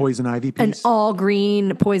there. The Poison Ivy piece. An all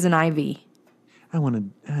green Poison Ivy. I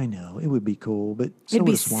know it would be cool, but it'd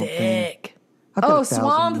be sick.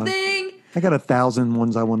 Swamp Thing. I got 1,000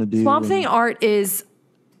 ones I want to do. Swamp Thing art is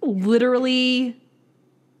literally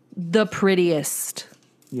the prettiest.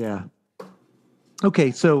 Yeah.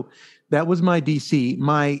 Okay, so that was my DC.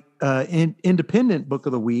 My independent book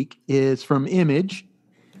of the week is from Image,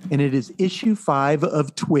 and it is issue 5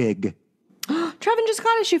 of Twig. Trevin just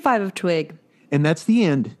got issue 5 of Twig. And that's the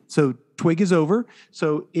end. So Twig is over.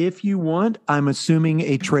 So if you want, I'm assuming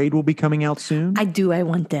a trade will be coming out soon. I do. I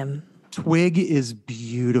want them. Twig is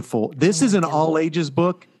beautiful. This is an all ages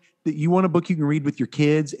book that you want a book you can read with your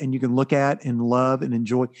kids and you can look at and love and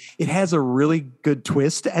enjoy. It has a really good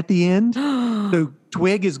twist at the end. So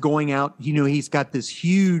Twig is going out, he's got this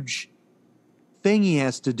huge thing he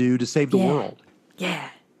has to do to save the world. Yeah.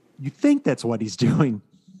 You think that's what he's doing.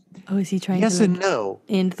 Oh, is he trying yes to and no.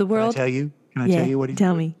 End the world? Can I tell you what he's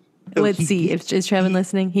tell doing? Me. So let's see. Is Trevin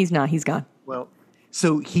listening? He's not. He's gone. Well,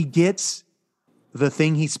 so he gets the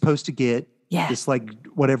thing he's supposed to get. Yeah. Just like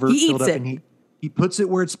whatever he filled eats up it. and he puts it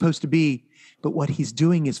where it's supposed to be. But what he's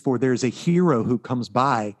doing is there's a hero who comes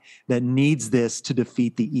by that needs this to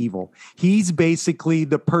defeat the evil. He's basically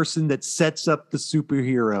the person that sets up the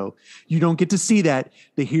superhero. You don't get to see that.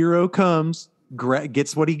 The hero comes,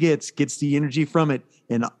 gets what he gets the energy from it,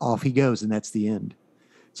 and off he goes, and that's the end.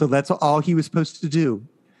 So that's all he was supposed to do,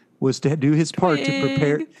 was to do his part to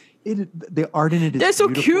prepare. The art in it is They're so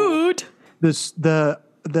beautiful. cute.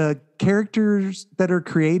 The characters that are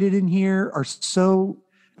created in here are so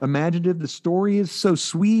imaginative. The story is so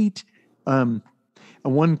sweet. And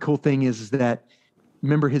one cool thing is that,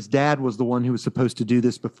 remember, his dad was the one who was supposed to do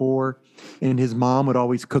this before, and his mom would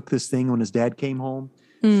always cook this thing when his dad came home.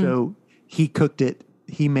 So he cooked it.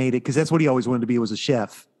 He made it because that's what he always wanted to be, was a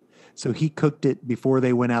chef. So he cooked it before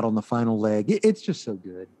they went out on the final leg. It's just so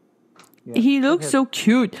good. Yeah. He looks so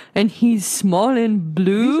cute, and he's small and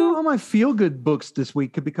blue. These are all my feel-good books this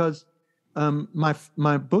week because my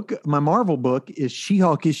Marvel book is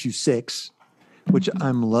She-Hulk issue 6, which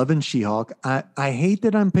I'm loving She-Hulk. I hate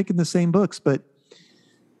that I'm picking the same books, but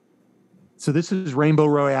so this is Rainbow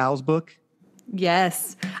Royale's book.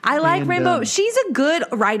 Yes. I like Rainbow. She's a good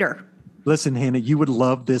writer. Listen, Hannah, you would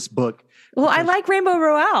love this book. Well, I like Rainbow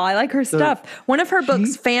Royale. I like her stuff. One of her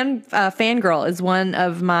books, Fangirl, is one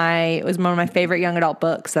of my favorite young adult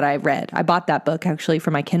books that I read. I bought that book actually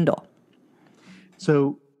for my Kindle.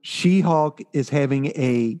 So She-Hulk is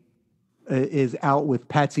is out with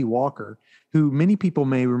Patsy Walker, who many people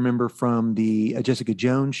may remember from the Jessica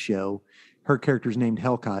Jones show. Her character's named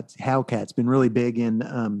Hellcat's been really big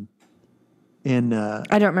in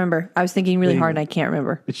I don't remember. I was thinking really hard and I can't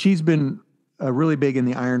remember. But she's been really big in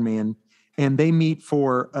the Iron Man, and they meet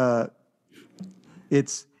for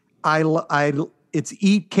it's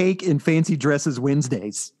Eat Cake and Fancy Dresses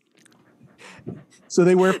Wednesdays. So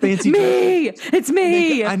they wear fancy dresses. It's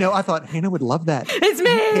me. I know. I thought Hannah would love that. It's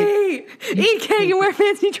me. Eat cake and wear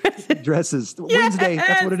fancy dresses. Yes. Wednesday.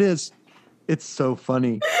 That's what it is. It's so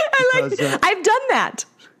funny. I've done that.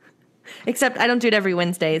 Except I don't do it every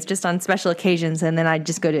Wednesday. It's just on special occasions, and then I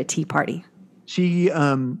just go to a tea party. She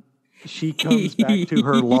comes back to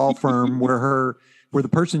her law firm where the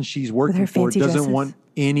person she's working for doesn't want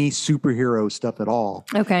any superhero stuff at all.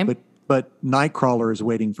 Okay. But Nightcrawler is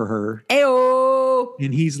waiting for her. Ayo.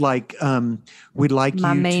 And he's like, we'd like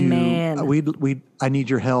My you main to, man. I need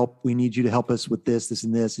your help. We need you to help us with this, this,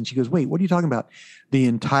 and this. And she goes, wait, what are you talking about? The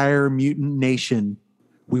entire mutant nation.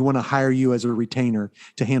 We want to hire you as a retainer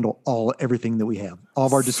to handle everything that we have, all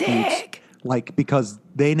of our disputes. Like, because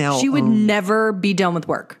they now she would never be done with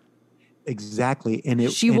work. Exactly. And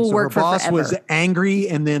work her boss forever. was angry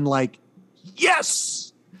and then like,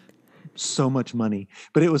 yes, so much money.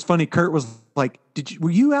 But it was funny. Kurt was like,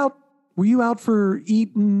 were you out for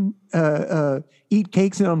eat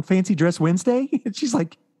cakes on Fancy Dress Wednesday? And she's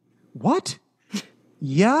like, what?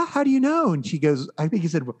 Yeah, how do you know? And she goes, I think he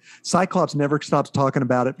said, Cyclops never stops talking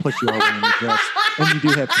about it. Plus, you are wearing a dress, and you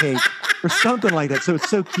do have cake, or something like that. So it's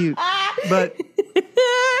so cute. But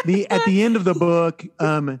at the end of the book,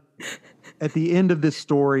 at the end of this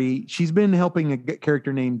story, she's been helping a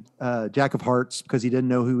character named Jack of Hearts because he didn't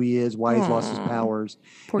know who he is, why he's lost his powers.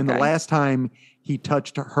 And the last time he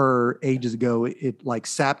touched her ages ago, it like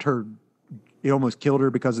sapped her. It almost killed her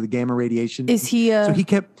because of the gamma radiation. Is he? So he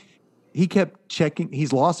kept checking.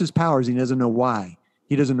 He's lost his powers. He doesn't know why.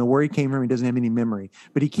 He doesn't know where he came from. He doesn't have any memory.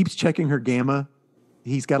 But he keeps checking her gamma.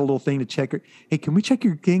 He's got a little thing to check her. Hey, can we check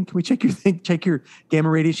your thing? Can we check your thing? Check your gamma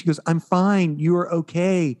radiation. She goes, I'm fine. You are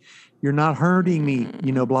okay. You're not hurting me.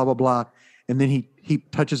 Blah, blah, blah. And then he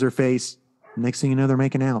touches her face. Next thing you know, they're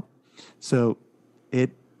making out. So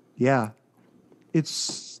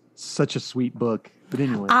it's such a sweet book. But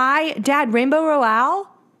anyway. Rainbow Royale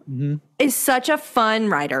is such a fun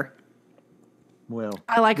writer. Well,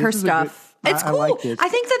 I like her stuff. It's cool. I like this. I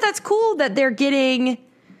think that's cool that they're getting.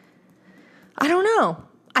 I don't know.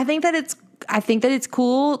 I think that it's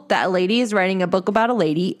cool that a lady is writing a book about a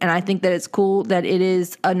lady, and I think that it's cool that it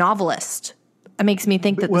is a novelist. It makes me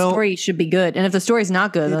think that the story should be good, and if the story's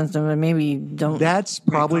not good, then maybe don't. That's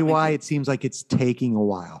probably why it seems like it's taking a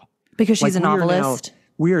while. Because she's a novelist.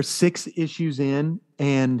 We are 6 issues in,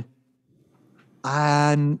 and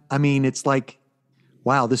I mean, it's like,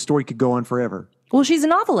 wow, this story could go on forever. Well, she's a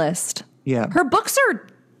novelist. Yeah. Her books are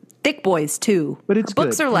thick boys too. But it's her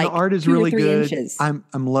books good. are like the art is 2 really or 3 good. inches. I'm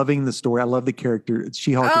loving the story. I love the character.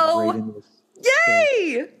 She-Hulk is great in this.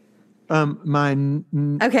 Yay!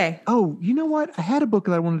 Okay. Oh, you know what? I had a book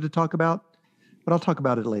that I wanted to talk about, but I'll talk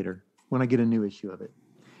about it later when I get a new issue of it.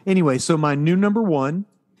 Anyway, so my new number 1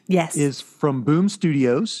 is from Boom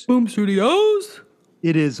Studios. Boom Studios.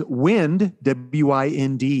 It is Wind,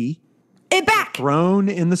 W-I-N-D. It back. Throne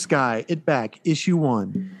in the Sky. It back. Issue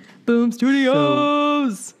 1. Boom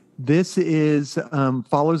Studios. This is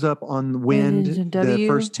follows up on Wind, the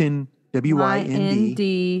first 10 WIND,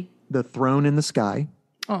 The Throne in the Sky.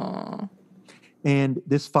 Aww. And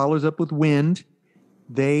this follows up with Wind.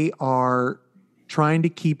 They are trying to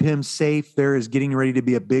keep him safe. There is getting ready to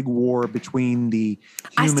be a big war between the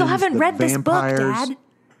humans, I still haven't read vampires. this book, Dad.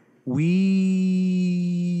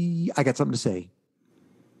 I got something to say.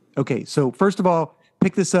 Okay, so first of all,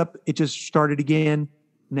 pick this up. It just started again.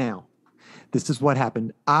 Now, this is what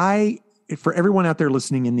happened. For everyone out there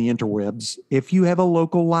listening in the interwebs, if you have a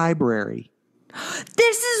local library.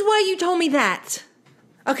 This is why you told me that.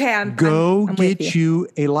 Okay, I'm get you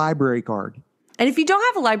a library card. And if you don't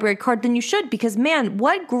have a library card, then you should, because man,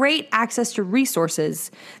 what great access to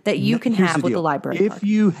resources that you can have with the library card.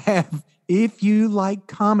 If you like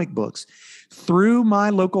comic books, through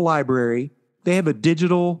my local library, they have a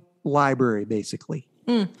digital library basically.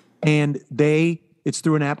 And it's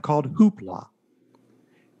through an app called Hoopla.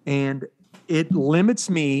 And it limits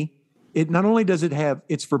me. It not only does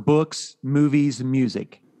it's for books, movies, and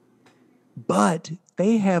music, but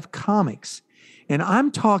they have comics. And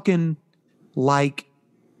I'm talking like,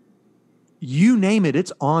 you name it,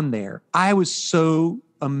 it's on there. I was so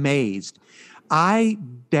amazed.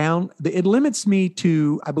 It limits me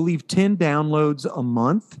to, I believe, 10 downloads a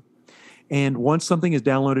month. And once something is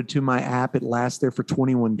downloaded to my app, it lasts there for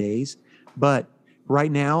 21 days. But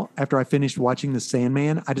right now, after I finished watching The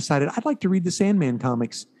Sandman, I decided I'd like to read the Sandman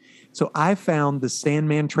comics. So I found the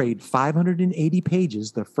Sandman trade, 580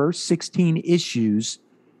 pages, the first 16 issues,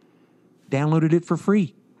 downloaded it for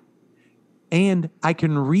free. And I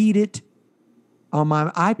can read it on my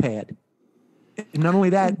iPad. And not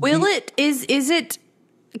only that.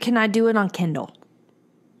 Can I do it on Kindle?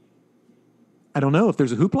 I don't know. If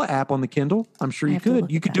there's a Hoopla app on the Kindle, I'm sure you could.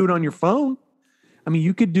 You could do it on your phone. I mean,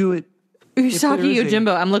 you could do it. Usagi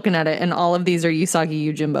Yojimbo. I'm looking at it, and all of these are Usagi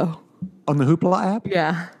Yojimbo. On the Hoopla app?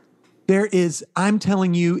 Yeah. I'm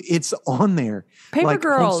telling you, it's on there. Paper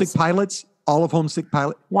Girls. Homesick Pilots, all of Homesick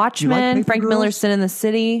Pilot. Watchmen, Frank Miller's Sin in the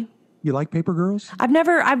City. You like Paper Girls?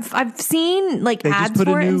 I've seen ads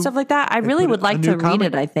for it and stuff like that. I really would like to read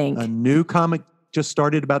it, I think. A new comic just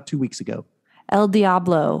started about 2 weeks ago. El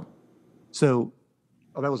Diablo. So,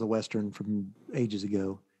 that was a Western from ages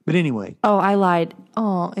ago. But anyway. Oh, I lied.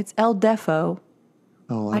 Oh, it's El Defo.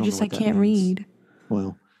 Oh, I can't read.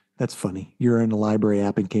 Well, that's funny. You're in a library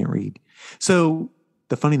app and can't read. So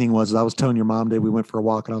the funny thing was, I was telling your mom that we went for a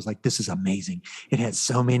walk and I was like, this is amazing. It has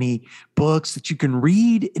so many books that you can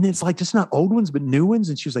read. And it's like, just not old ones, but new ones.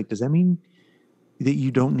 And she was like, does that mean that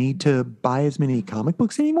you don't need to buy as many comic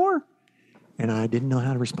books anymore? And I didn't know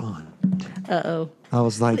how to respond. Uh-oh. I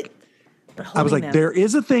was like, there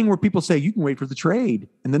is a thing where people say you can wait for the trade.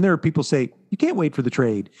 And then there are people say you can't wait for the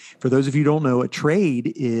trade. For those of you who don't know, a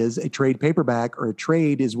trade is a trade paperback, or a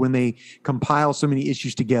trade is when they compile so many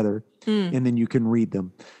issues together and then you can read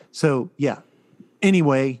them. So yeah.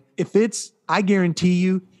 Anyway, I guarantee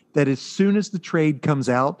you that as soon as the trade comes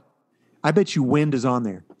out, I bet you Wind is on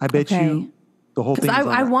there. I bet you the whole thing is on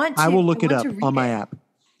there. I will look it up on my app.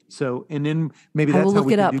 So, and then maybe that's how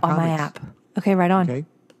we can do comics. I will look it up on my app. Okay, right on. Okay.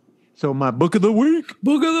 So my book of the week.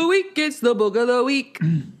 Book of the week. It's the book of the week.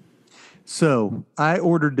 So I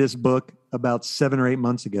ordered this book about 7 or 8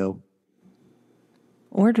 months ago.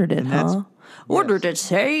 Ordered it, huh? Yes. Ordered it,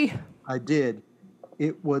 say? I did.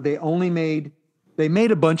 They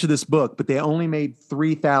made a bunch of this book, but they only made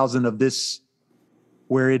 3,000 of this,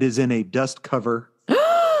 where it is in a dust cover.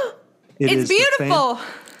 It's beautiful.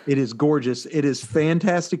 It is gorgeous. It is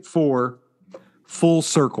Fantastic Four Full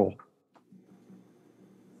Circle.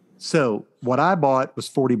 So what I bought was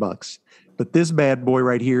 $40, but this bad boy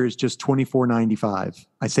right here is just $24.95.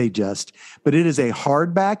 I say just, but it is a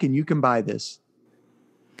hardback, and you can buy this.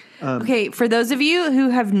 Okay, for those of you who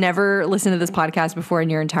have never listened to this podcast before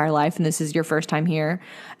in your entire life, and this is your first time here,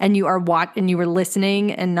 and you were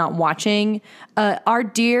listening and not watching, our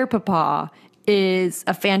dear Papa is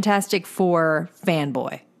a Fantastic Four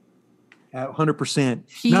fanboy.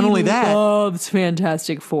 100%. Not only that, he loves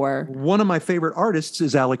Fantastic Four. One of my favorite artists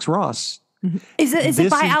is Alex Ross. Is it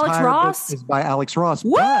by Alex Ross? It's by Alex Ross.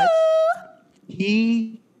 Woo! But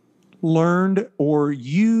he learned or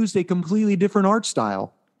used a completely different art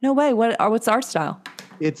style. No way. What's the art style?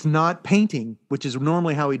 It's not painting, which is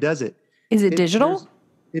normally how he does it. Is it digital?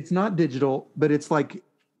 It's not digital, but it's like,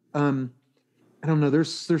 I don't know. There's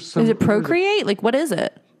some. Is it Procreate? What is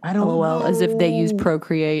it? I don't know. As if they use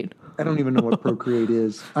Procreate. I don't even know what Procreate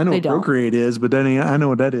is. I know what Procreate is, but then I know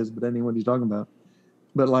what that is, but that ain't what he's talking about.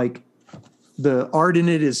 But the art in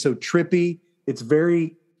it is so trippy. It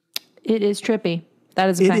is trippy. That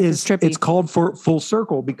is a fact. It's trippy. It's called for Full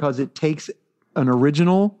Circle because it takes an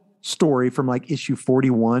original story from like issue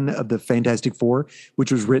 41 of the Fantastic Four,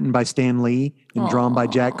 which was written by Stan Lee and drawn by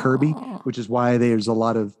Jack Kirby, which is why there's a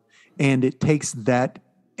lot of, and it takes that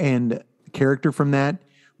and character from that,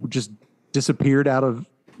 which just disappeared out of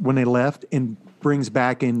when they left, and brings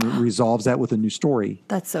back and resolves that with a new story.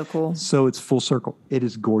 That's so cool. So it's full circle. It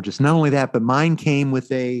is gorgeous. Not only that, but mine came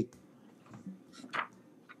with I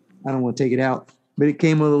don't want to take it out, but it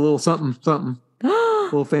came with a little something,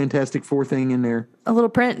 little Fantastic Four thing in there. A little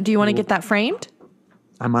print. Do you want to get that framed?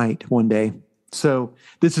 I might one day. So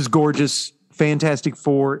this is gorgeous. Fantastic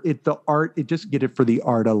Four. The art, just get it for the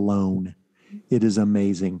art alone. It is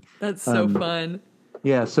amazing. That's so fun.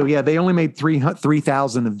 Yeah. So yeah, they only made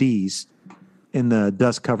 3,000 of these in the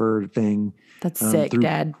dust cover thing. That's sick,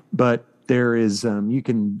 Dad. But there is, you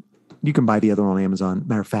can buy the other one on Amazon.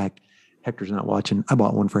 Matter of fact, Hector's not watching. I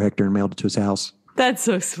bought one for Hector and mailed it to his house. That's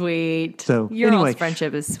so sweet. So Your anyway,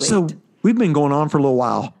 friendship is sweet. So we've been going on for a little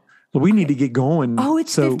while. But we need to get going. Oh,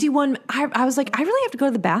 it's 51. I was like, I really have to go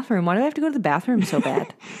to the bathroom. Why do I have to go to the bathroom so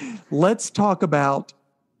bad? Let's talk about.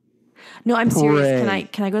 No, I'm serious.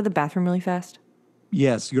 Can I go to the bathroom really fast?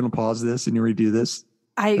 Yes, you're going to pause this and you redo this.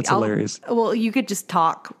 That's hilarious. Well, you could just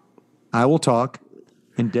talk. I will talk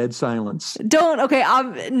in dead silence. Don't. Okay.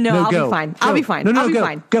 I'll be fine. I'll be fine. No, I'll be go.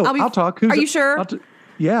 fine. Go. I'll talk. Are you sure?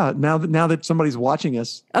 Yeah. Now that somebody's watching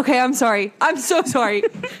us. Okay. I'm sorry. I'm so sorry.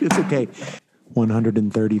 It's okay.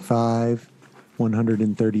 135,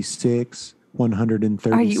 136,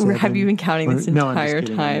 137. Have you been counting this entire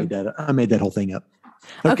time? I made that whole thing up.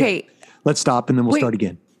 Okay. Let's stop and then we'll start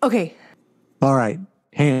again. Okay. All right.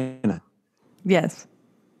 Hannah. Yes.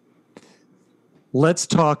 Let's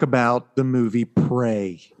talk about the movie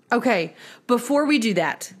Prey. Okay. Before we do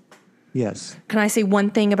that. Yes. Can I say one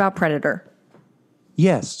thing about Predator?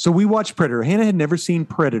 Yes. So we watched Predator. Hannah had never seen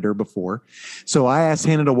Predator before. So I asked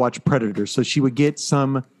Hannah to watch Predator so she would get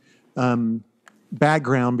some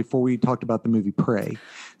background before we talked about the movie Prey.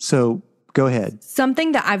 So go ahead.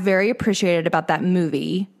 Something that I very appreciated about that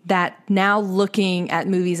movie, that now looking at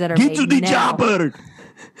movies that are Get made to the now, chopper.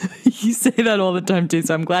 You say that all the time too,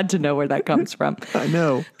 so I'm glad to know where that comes from. I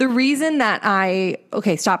know. The reason that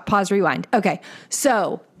stop, pause, rewind. Okay.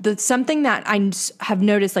 So something that I have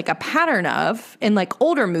noticed like a pattern of in like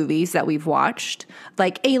older movies that we've watched,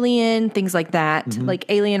 like Alien, things like that, like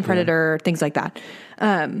Alien, Predator, things like that.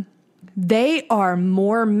 They are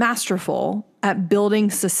more masterful at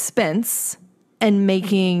building suspense and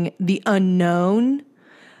making the unknown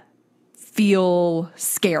feel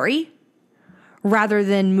scary. Rather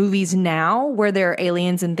than movies now where there are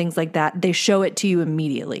aliens and things like that, they show it to you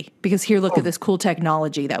immediately because here, look at this cool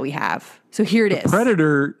technology that we have. So here it is.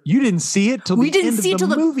 Predator, you didn't see it till the end of the movie. We didn't see it till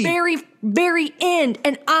the very, very end.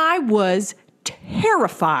 And I was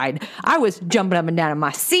terrified. I was jumping up and down in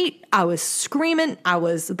my seat. I was screaming. All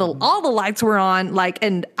the lights were on,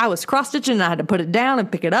 and I was cross stitching and I had to put it down and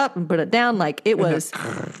pick it up and put it down. Like it was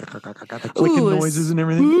clicking noises and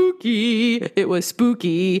everything. Spooky. It was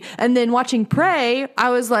spooky. And then watching Prey,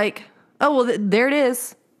 I was like, oh, well, there it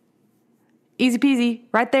is. Easy peasy.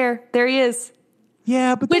 Right there. There he is.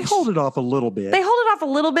 Yeah, but they hold it off a little bit. They hold it off a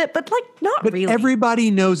little bit, but not really.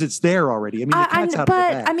 Everybody knows it's there already. I mean, the cat's out of the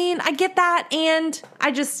bag. I mean, I get that, and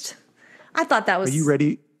I thought that was. Are you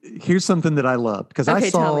ready? Here's something that I loved because I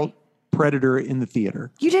saw Predator in the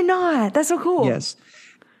theater. You did not. That's so cool. Yes.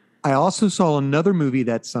 I also saw another movie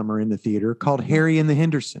that summer in the theater called Harry and the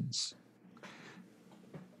Hendersons,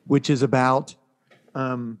 which is about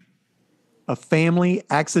a family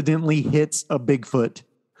accidentally hits a Bigfoot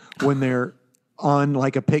when they're on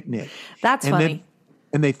like a picnic. That's funny.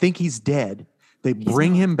 And they think he's dead. They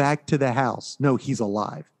bring him back to the house. No, he's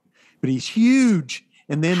alive, but he's huge.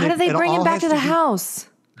 And then how do they bring him back to the house?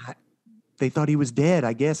 They thought he was dead,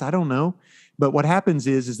 I guess. I don't know. But what happens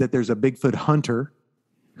is that there's a Bigfoot hunter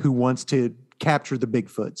who wants to capture the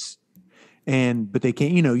Bigfoots. But they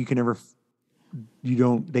can't,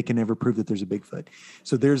 they can never prove that there's a Bigfoot.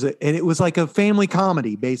 So and it was like a family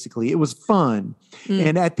comedy, basically. It was fun.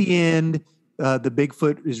 And at the end, the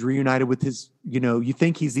Bigfoot is reunited with his, you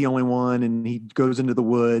think he's the only one, and he goes into the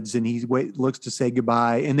woods and he looks to say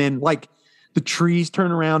goodbye. And then like the trees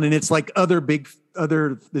turn around and it's like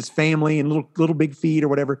this family and little big feet or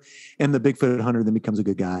whatever. And the Bigfoot hunter then becomes a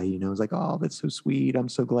good guy, it's like, oh, that's so sweet. I'm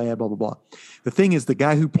so glad, blah, blah, blah. The thing is, the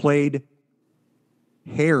guy who played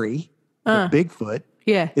Harry, the Bigfoot,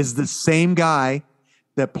 is the same guy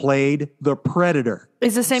that played the Predator.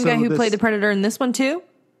 Is the same guy who played the Predator in this one too?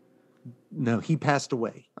 No, he passed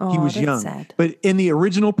away. Oh, he was that's young. sad. But in the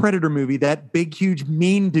original Predator movie, that big, huge,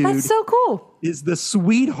 mean dude that's so cool. is the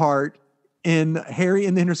sweetheart and Harry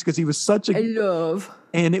and the Hendersons, because he was such I a, love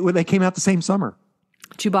and they came out the same summer.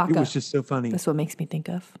 Chewbacca. It was just so funny. That's what makes me think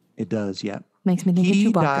of. It does, yeah. Makes me think He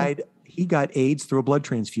of Chewbacca. died. He got AIDS through a blood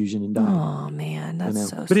transfusion and died. Oh man, that's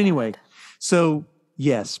so sad. But anyway, so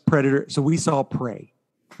yes, Predator. So we saw Prey.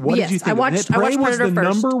 What did you think? I watched Prey was Predator the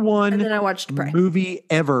first, number one and then I watched Prey. movie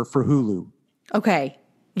ever for Hulu. Okay.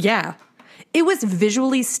 Yeah. It was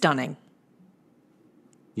visually stunning.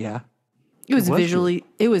 Yeah. It was visually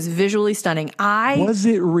stunning. Was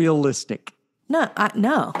it realistic?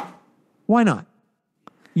 No. Why not?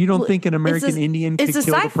 You don't think an American Indian could kill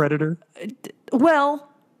the Predator? Well,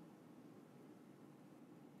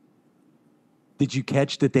 did you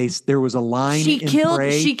catch that there was a line she in killed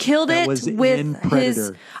that it was with in his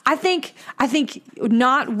Predator? I think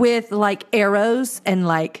not with like arrows and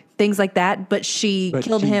like things like that, but she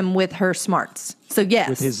killed him with her smarts. So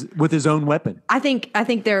yes. With his own weapon. I think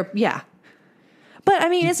they're But I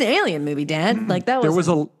mean, it's an alien movie, Dad. Like that was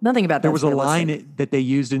nothing about that. There was a line that they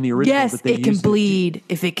used in the original. Yes, that they it can bleed.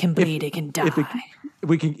 If it can bleed, it can die.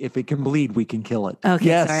 If it can bleed, we can kill it. Okay,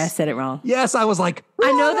 yes. sorry, I said it wrong. Yes, I was like,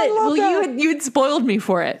 I know that. Well, you had spoiled me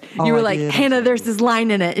for it. You were like, Hannah, there's this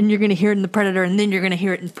line in it, and you're going to hear it in The Predator, and then you're going to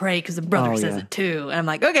hear it in Prey because the brother says it too. And I'm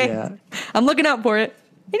like, okay, I'm looking out for it,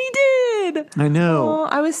 and he did. I know. Oh,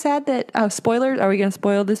 I was sad that. Oh, spoilers? Are we going to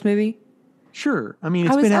spoil this movie? Sure. I mean,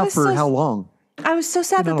 it's been out for how long? I was so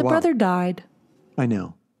sad that the brother died. I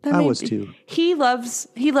know. I was too. He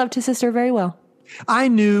loved his sister very well. I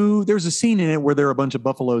knew there was a scene in it where there were a bunch of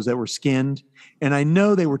buffaloes that were skinned. And I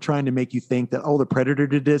know they were trying to make you think that, the Predator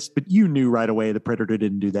did this, but you knew right away the Predator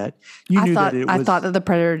didn't do that. I thought that the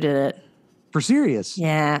Predator did it. For serious.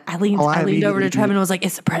 Yeah. I leaned over to Trevor and was like,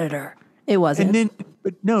 it's a Predator. It wasn't.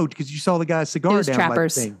 But no, because you saw the guy's cigar down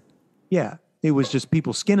trappers. by the thing. Yeah. It was just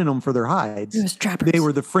people skinning them for their hides. It was trappers. They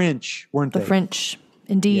were the French, weren't they? The French.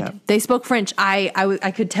 Indeed. Yeah. They spoke French.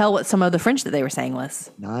 I could tell what some of the French that they were saying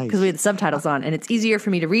was. Nice. Because we had the subtitles on, and it's easier for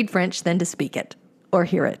me to read French than to speak it or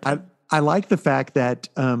hear it. I like the fact that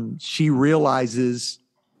she realizes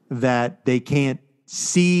that they can't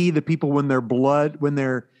see the people when their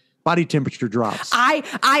body temperature drops.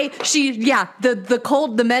 The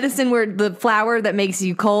cold, the medicine where the flower that makes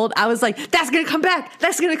you cold, I was like, that's going to come back.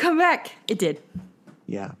 That's going to come back. It did.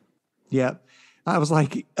 Yeah. Yeah. I was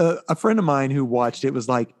like, a friend of mine who watched it was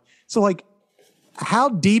like, so like, how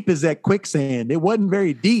deep is that quicksand? It wasn't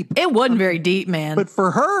very deep. It wasn't very deep, man. But for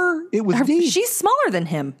her, it was deep. She's smaller than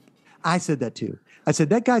him. I said that too. I said,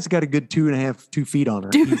 that guy's got a good 2 feet on her.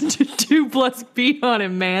 2+ feet on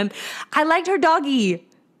him, man. I liked her doggy.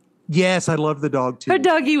 Yes, I loved the dog too. Her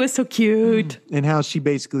doggy was so cute. And how she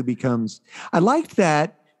basically becomes, I liked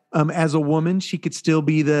that as a woman, she could still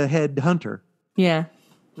be the head hunter. Yeah.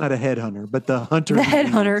 Not a headhunter, but the hunter. The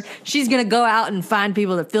headhunter. She's going to go out and find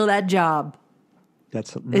people to fill that job.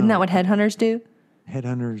 Isn't that what headhunters do?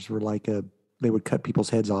 Headhunters were like they would cut people's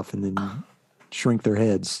heads off and then shrink their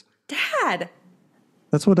heads. Dad.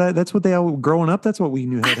 That's what they all growing up. That's what we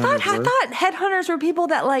knew headhunters were. I thought headhunters were people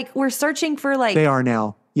that like were searching for like. They are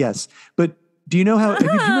now. Yes. But do you know how, do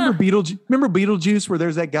you remember Beetlejuice where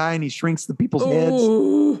there's that guy and he shrinks the people's heads?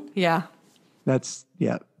 Yeah. That's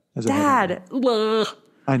Dad.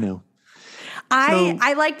 I know.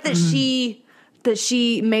 I liked that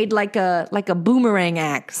she made like a boomerang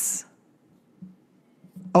axe.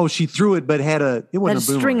 Oh, she threw it, but it wasn't a boomerang.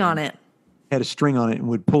 String on it. Had a string on it and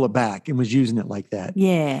would pull it back and was using it like that.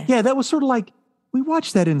 Yeah. Yeah, that was sort of like, we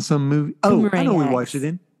watched that in some movie. Boomerang I know axe. we watched it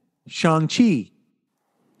in Shang-Chi.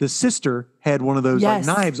 The sister had one of those like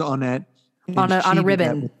knives on that. On a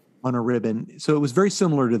ribbon. On a ribbon. So it was very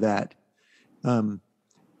similar to that.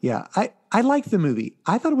 Yeah, I liked the movie.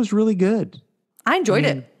 I thought it was really good. I enjoyed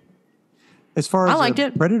it. As far as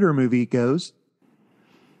the Predator movie goes,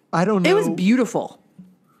 I don't know. It was beautiful.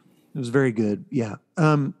 It was very good. Yeah.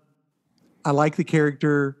 I like the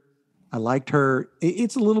character. I liked her.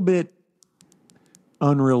 It's a little bit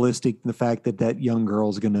unrealistic, the fact that young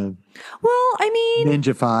girl's going to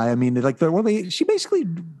ninjify. I mean, like she basically,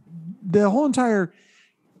 the whole entire,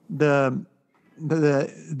 the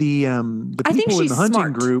people in the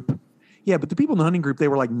hunting group. Yeah, but the people in the hunting group, they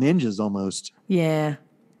were like ninjas almost. Yeah.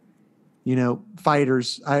 You know,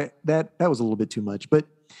 fighters. That was a little bit too much, but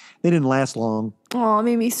they didn't last long. Oh, it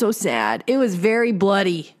made me so sad. It was very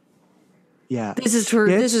bloody. Yeah. It's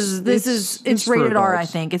rated R, I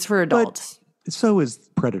think. It's for adults. But so is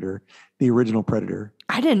Predator, the original Predator.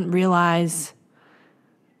 I didn't realize.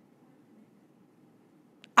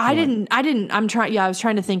 I was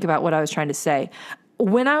trying to think about what I was trying to say.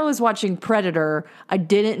 When I was watching Predator, I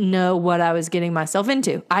didn't know what I was getting myself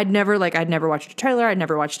into. I'd never watched a trailer. I'd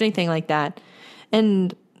never watched anything like that.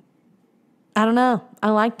 And I don't know. I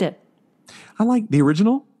liked it. I like the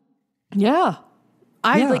original. Yeah.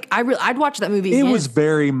 Yeah. I'd watch that movie It again. was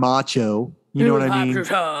very macho. You know what I mean?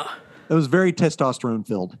 It was very testosterone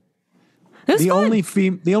filled. It was The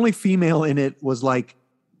fun. the only female in it was like,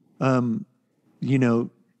 you know,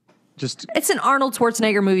 just It's an Arnold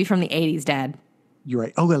Schwarzenegger movie from the 80s, Dad. you're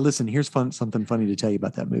right. Oh, well, listen, here's something funny to tell you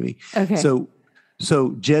about that movie. Okay.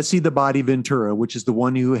 So Jesse the Body Ventura, which is the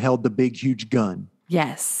one who held the big, huge gun,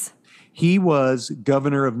 Yes. he was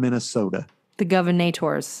governor of Minnesota. The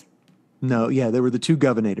Governators. No, yeah, there were the two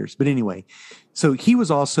governors. But anyway, so he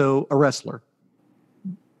was also a wrestler,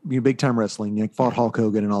 big time wrestling, like fought Hulk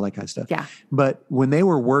Hogan and all that kind of stuff. Yeah. But when they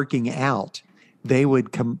were working out, they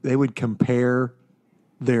would compare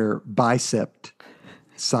their bicep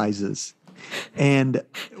sizes. And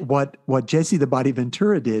what Jesse the Body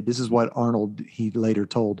Ventura did, this is what Arnold, he later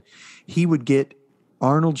told, he would get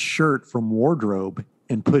Arnold's shirt from wardrobe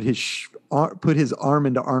and put his arm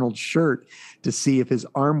into Arnold's shirt to see if his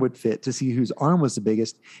arm would fit, to see whose arm was the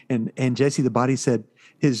biggest. And Jesse the Body said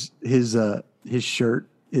his shirt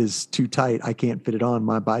is too tight. I can't fit it on.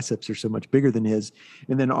 My biceps are so much bigger than his.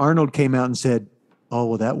 And then Arnold came out and said, oh,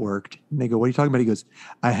 well, that worked. And they go, what are you talking about? He goes,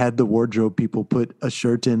 I had the wardrobe people put a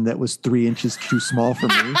shirt in that was 3 inches too small for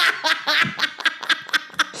me.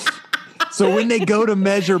 So when they go to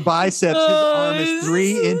measure biceps, his arm is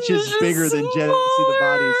 3 inches bigger than Jesse the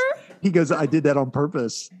Body's. He goes, I did that on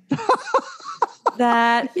purpose.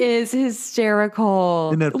 That is hysterical.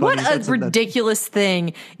 Isn't that funny? What a ridiculous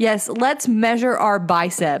thing. Yes, let's measure our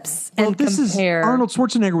biceps and compare. Arnold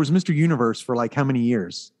Schwarzenegger was Mr. Universe for like how many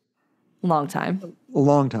years? Long time. A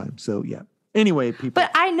long time. So yeah. Anyway, people.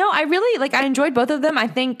 But I know, I really, I enjoyed both of them. I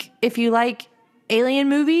think if you like alien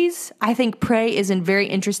movies, I think Prey is a very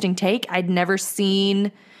interesting take. I'd never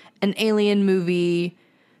seen an alien movie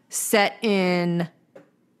set in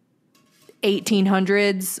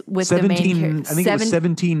 1800s with the main character. I think it was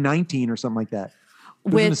 1719 or something like that.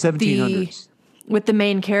 It with was in the 1700s. With the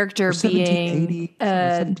main character being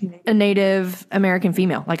a Native American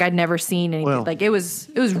female. I'd never seen anything. Well, it was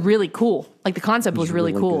really cool. The concept was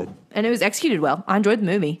really cool. good. And it was executed well. I enjoyed the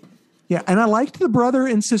movie. Yeah, and I liked the brother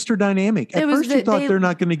and sister dynamic. At first, you thought they- they're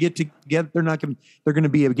not going to get together. They're going to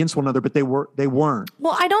be against one another, but they weren't.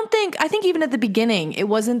 Well, I think even at the beginning, it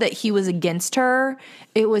wasn't that he was against her.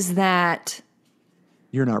 It was that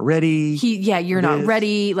You're not ready. you're not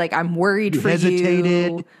ready. I'm worried for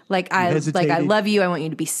hesitated. you. I love you. I want you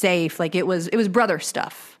to be safe. It was brother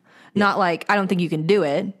stuff. Yeah. Not I don't think you can do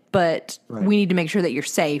it, but we need to make sure that you're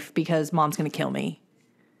safe because mom's going to kill me.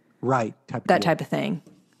 Right. Type of thing.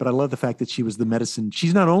 But I love the fact that she was the medicine.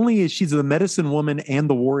 She's not only she's the medicine woman and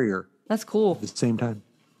the warrior. That's cool. At the same time.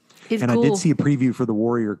 It's and cool. I did see a preview for the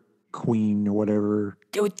warrior queen or whatever.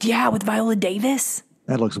 Yeah, with Viola Davis.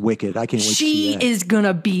 That looks wicked. I can't wait to see that. She is going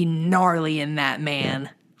to be gnarly in that, man.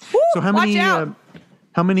 Yeah. Woo, so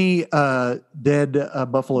how many dead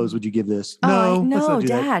buffaloes would you give this? No, let's not do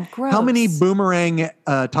Dad, that. gross. How many boomerang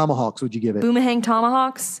tomahawks would you give it? Boomerang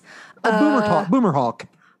tomahawks? Boomerhawk.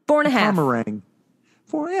 4.5. Tomarang.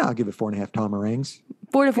 I'll give it 4.5 tomarangs.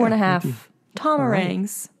 4 to 4.5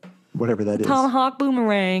 tomarangs. Whatever that is. Tomahawk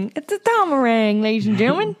boomerang. It's a tomarang, ladies and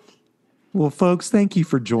gentlemen. Well, folks, thank you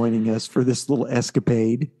for joining us for this little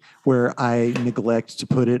escapade where I neglect to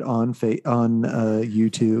put it on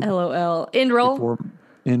YouTube. LOL. End roll.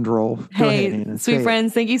 End roll. Go Hey, ahead, Anna. sweet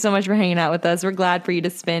friends, thank you so much for hanging out with us. We're glad for you to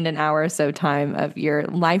spend an hour or so time of your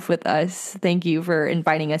life with us. Thank you for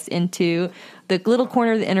inviting us into the little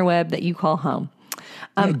corner of the interweb that you call home.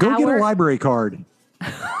 Go get a library card.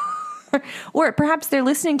 Or perhaps they're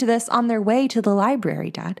listening to this on their way to the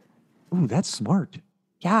library, Dad. Ooh, that's smart.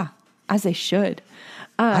 Yeah, as they should.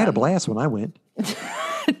 I had a blast when I went.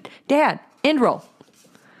 Dad, end roll.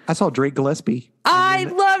 I saw Drake Gillespie. I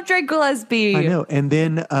love Drake Gillespie. I know. And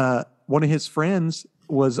then one of his friends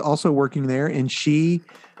was also working there, and she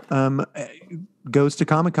goes to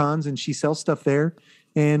Comic-Cons and she sells stuff there.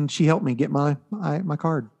 And she helped me get my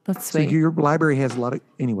card. That's sweet. So your library has a lot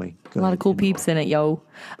of cool peeps in it, yo.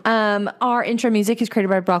 Our intro music is created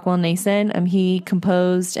by Brockwell Nason. He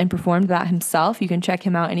composed and performed that himself. You can check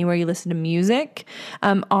him out anywhere you listen to music.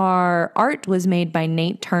 Our art was made by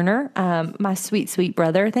Nate Turner, my sweet, sweet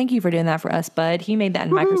brother. Thank you for doing that for us, bud. He made that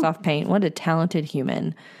in Microsoft Paint. What a talented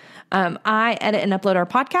human. I edit and upload our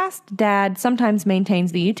podcast. Dad sometimes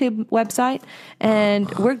maintains the YouTube website,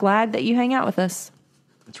 and we're glad that you hang out with us.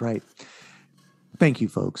 That's right. Thank you,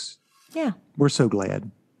 folks. Yeah. We're so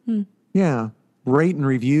glad. Yeah. Rate and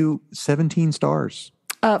review 17 stars.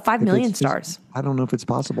 5 million stars. I don't know if it's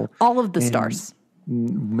possible. All of the stars.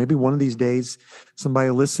 maybe one of these days somebody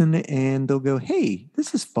will listen and they'll go, "Hey,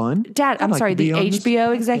 this is fun." Dad, I'd I'm like sorry, to be the on this HBO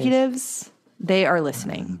podcast." executives, they are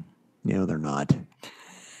listening. No, they're not.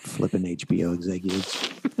 Flipping HBO executives.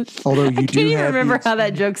 Although you I do can't even have remember how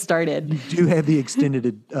that joke started. you do have the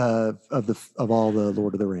extended of all the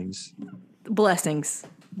Lord of the Rings. Blessings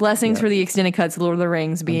Yeah. for the extended cuts of Lord of the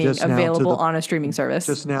Rings being just now to available the- on a streaming service.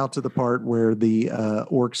 Just now to the part where the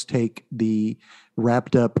orcs take the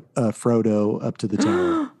wrapped up Frodo up to the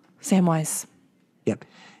tower. Samwise. Yep.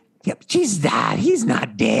 He's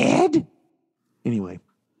not dead. Anyway,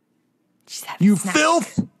 She's having you snacks.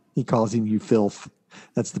 filth. He calls him you filth.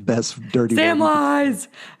 That's the best dirty word. Samwise.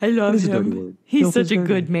 I love is a dirty him. word. He's Filth is such a dirty.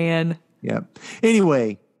 good man. Yeah.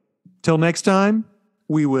 Anyway, till next time,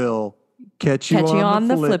 we will catch you on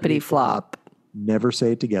the flippity flop. Never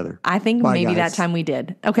say it together. I think Bye, maybe guys. that time we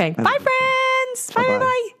did. Okay. Bye, friends. Bye, Bye-bye.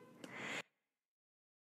 bye.